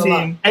coaching is And the a lot.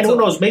 team. And who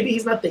knows? Maybe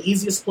he's not the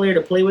easiest player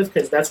to play with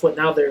because that's what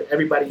now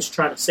everybody's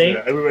trying to say.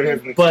 Yeah, everybody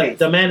has an But excuse.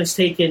 the man has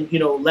taken,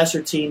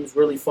 lesser teams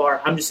really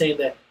far. I'm just saying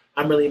that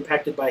I'm really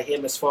impacted by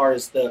him as far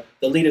as the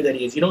leader that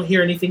he is. You don't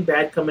hear anything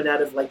bad coming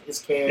out of like his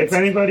If camps.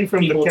 anybody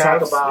from the people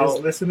talk Cavs about- is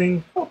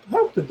listening,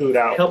 help the dude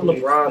out. Help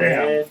please. LeBron,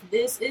 Damn. man.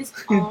 This is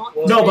all.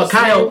 No, but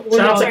Kyle, shout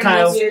out to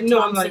Kyle.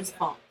 No, I'm like- Thompson's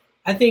fault.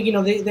 I think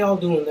they all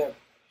doing their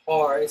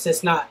part. It's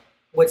just not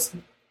what's.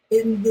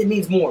 It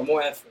needs more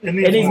effort. It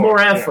needs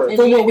more effort. And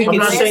From what we and I'm can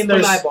not see saying from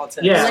there's the eyeball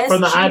test. yeah Less from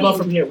the eyeball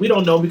cheating. from here. We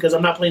don't know because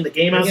I'm not playing the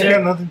game out It's there.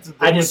 got nothing to do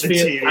I with just the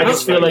feel cheating. I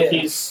just feel like Yeah.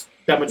 he's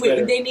that much Wait,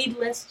 better. they need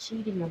less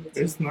cheating on the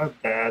team. It's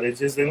not bad. It's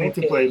just they need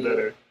to Okay. play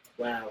better.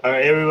 Wow. All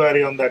right,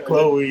 everybody on that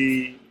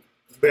Chloe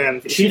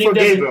Ben. She Cheating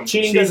forgave doesn't- him.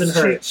 cheating doesn't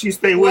hurt. She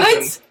stayed with him.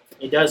 What?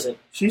 It doesn't.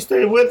 She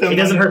stayed with him. It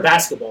doesn't hurt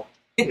basketball.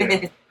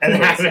 Yeah.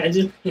 Anyways,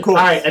 Anyways, All cool.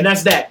 right, and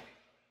that's that.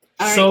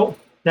 All right. So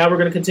now we're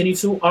going to continue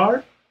to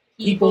our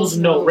People's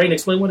Note. Rain,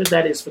 explain what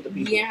that is for the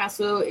people. Yeah,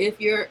 so if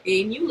you're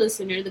a new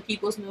listener, the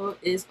People's Note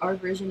is our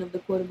version of the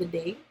quote of the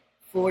day.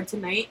 For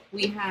tonight,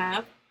 we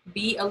have,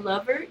 be a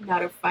lover,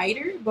 not a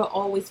fighter, but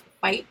always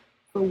fight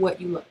for what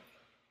you love.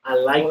 I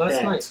like Well, that's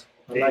that. nice.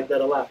 I like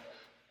that a lot.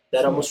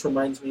 That almost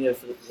reminds me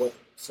of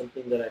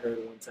something that I heard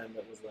one time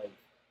that was like,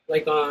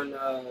 Like on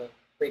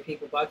Great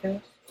People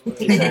Podcast.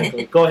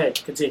 exactly. Go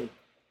ahead, continue.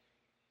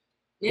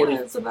 Yeah, What do you-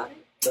 that's about it.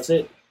 That's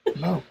it.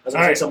 No. I was All going to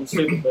right. say something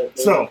stupid, but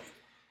So,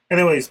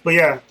 anyways, but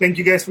yeah, thank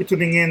you guys for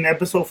tuning in.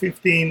 Episode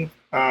 15.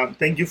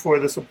 Thank you for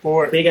the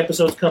support. big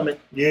episodes coming.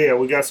 Yeah,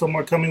 we got some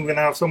more coming. We're going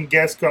to have some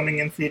guests coming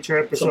in future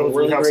episodes.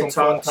 really We have great some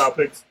fun talks.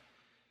 topics.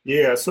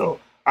 Yeah, so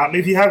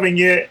if you haven't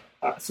yet,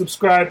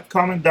 subscribe,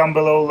 comment down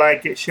below,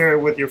 like it, share it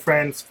with your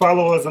friends.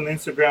 Follow us on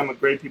Instagram at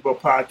Great People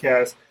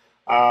Podcast.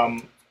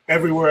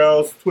 Everywhere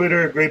else,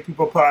 Twitter, Great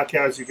People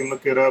Podcast. You can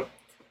look it up.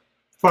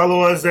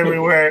 Follow us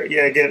everywhere.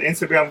 Yeah, again,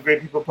 Instagram,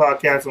 Great People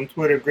Podcast. On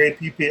Twitter, Great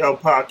PPL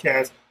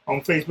Podcast.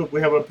 On Facebook,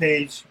 we have a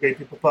page, Great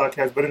People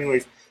Podcast. But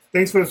anyways,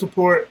 thanks for the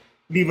support.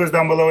 Leave us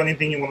down below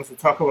anything you want us to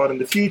talk about in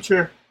the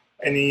future.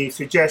 Any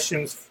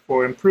suggestions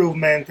for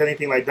improvement,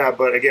 anything like that.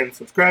 But again,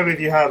 subscribe if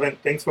you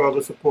haven't. Thanks for all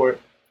the support.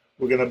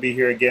 We're going to be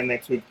here again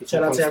next week. with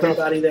Shout some out to fun stuff.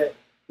 everybody that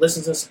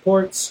listens and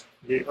supports.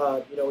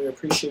 Yeah. We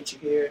appreciate you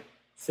here.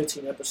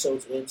 15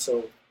 episodes in,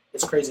 so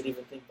it's crazy to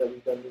even think that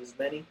we've done this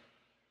many.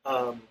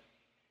 And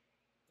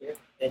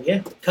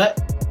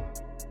cut.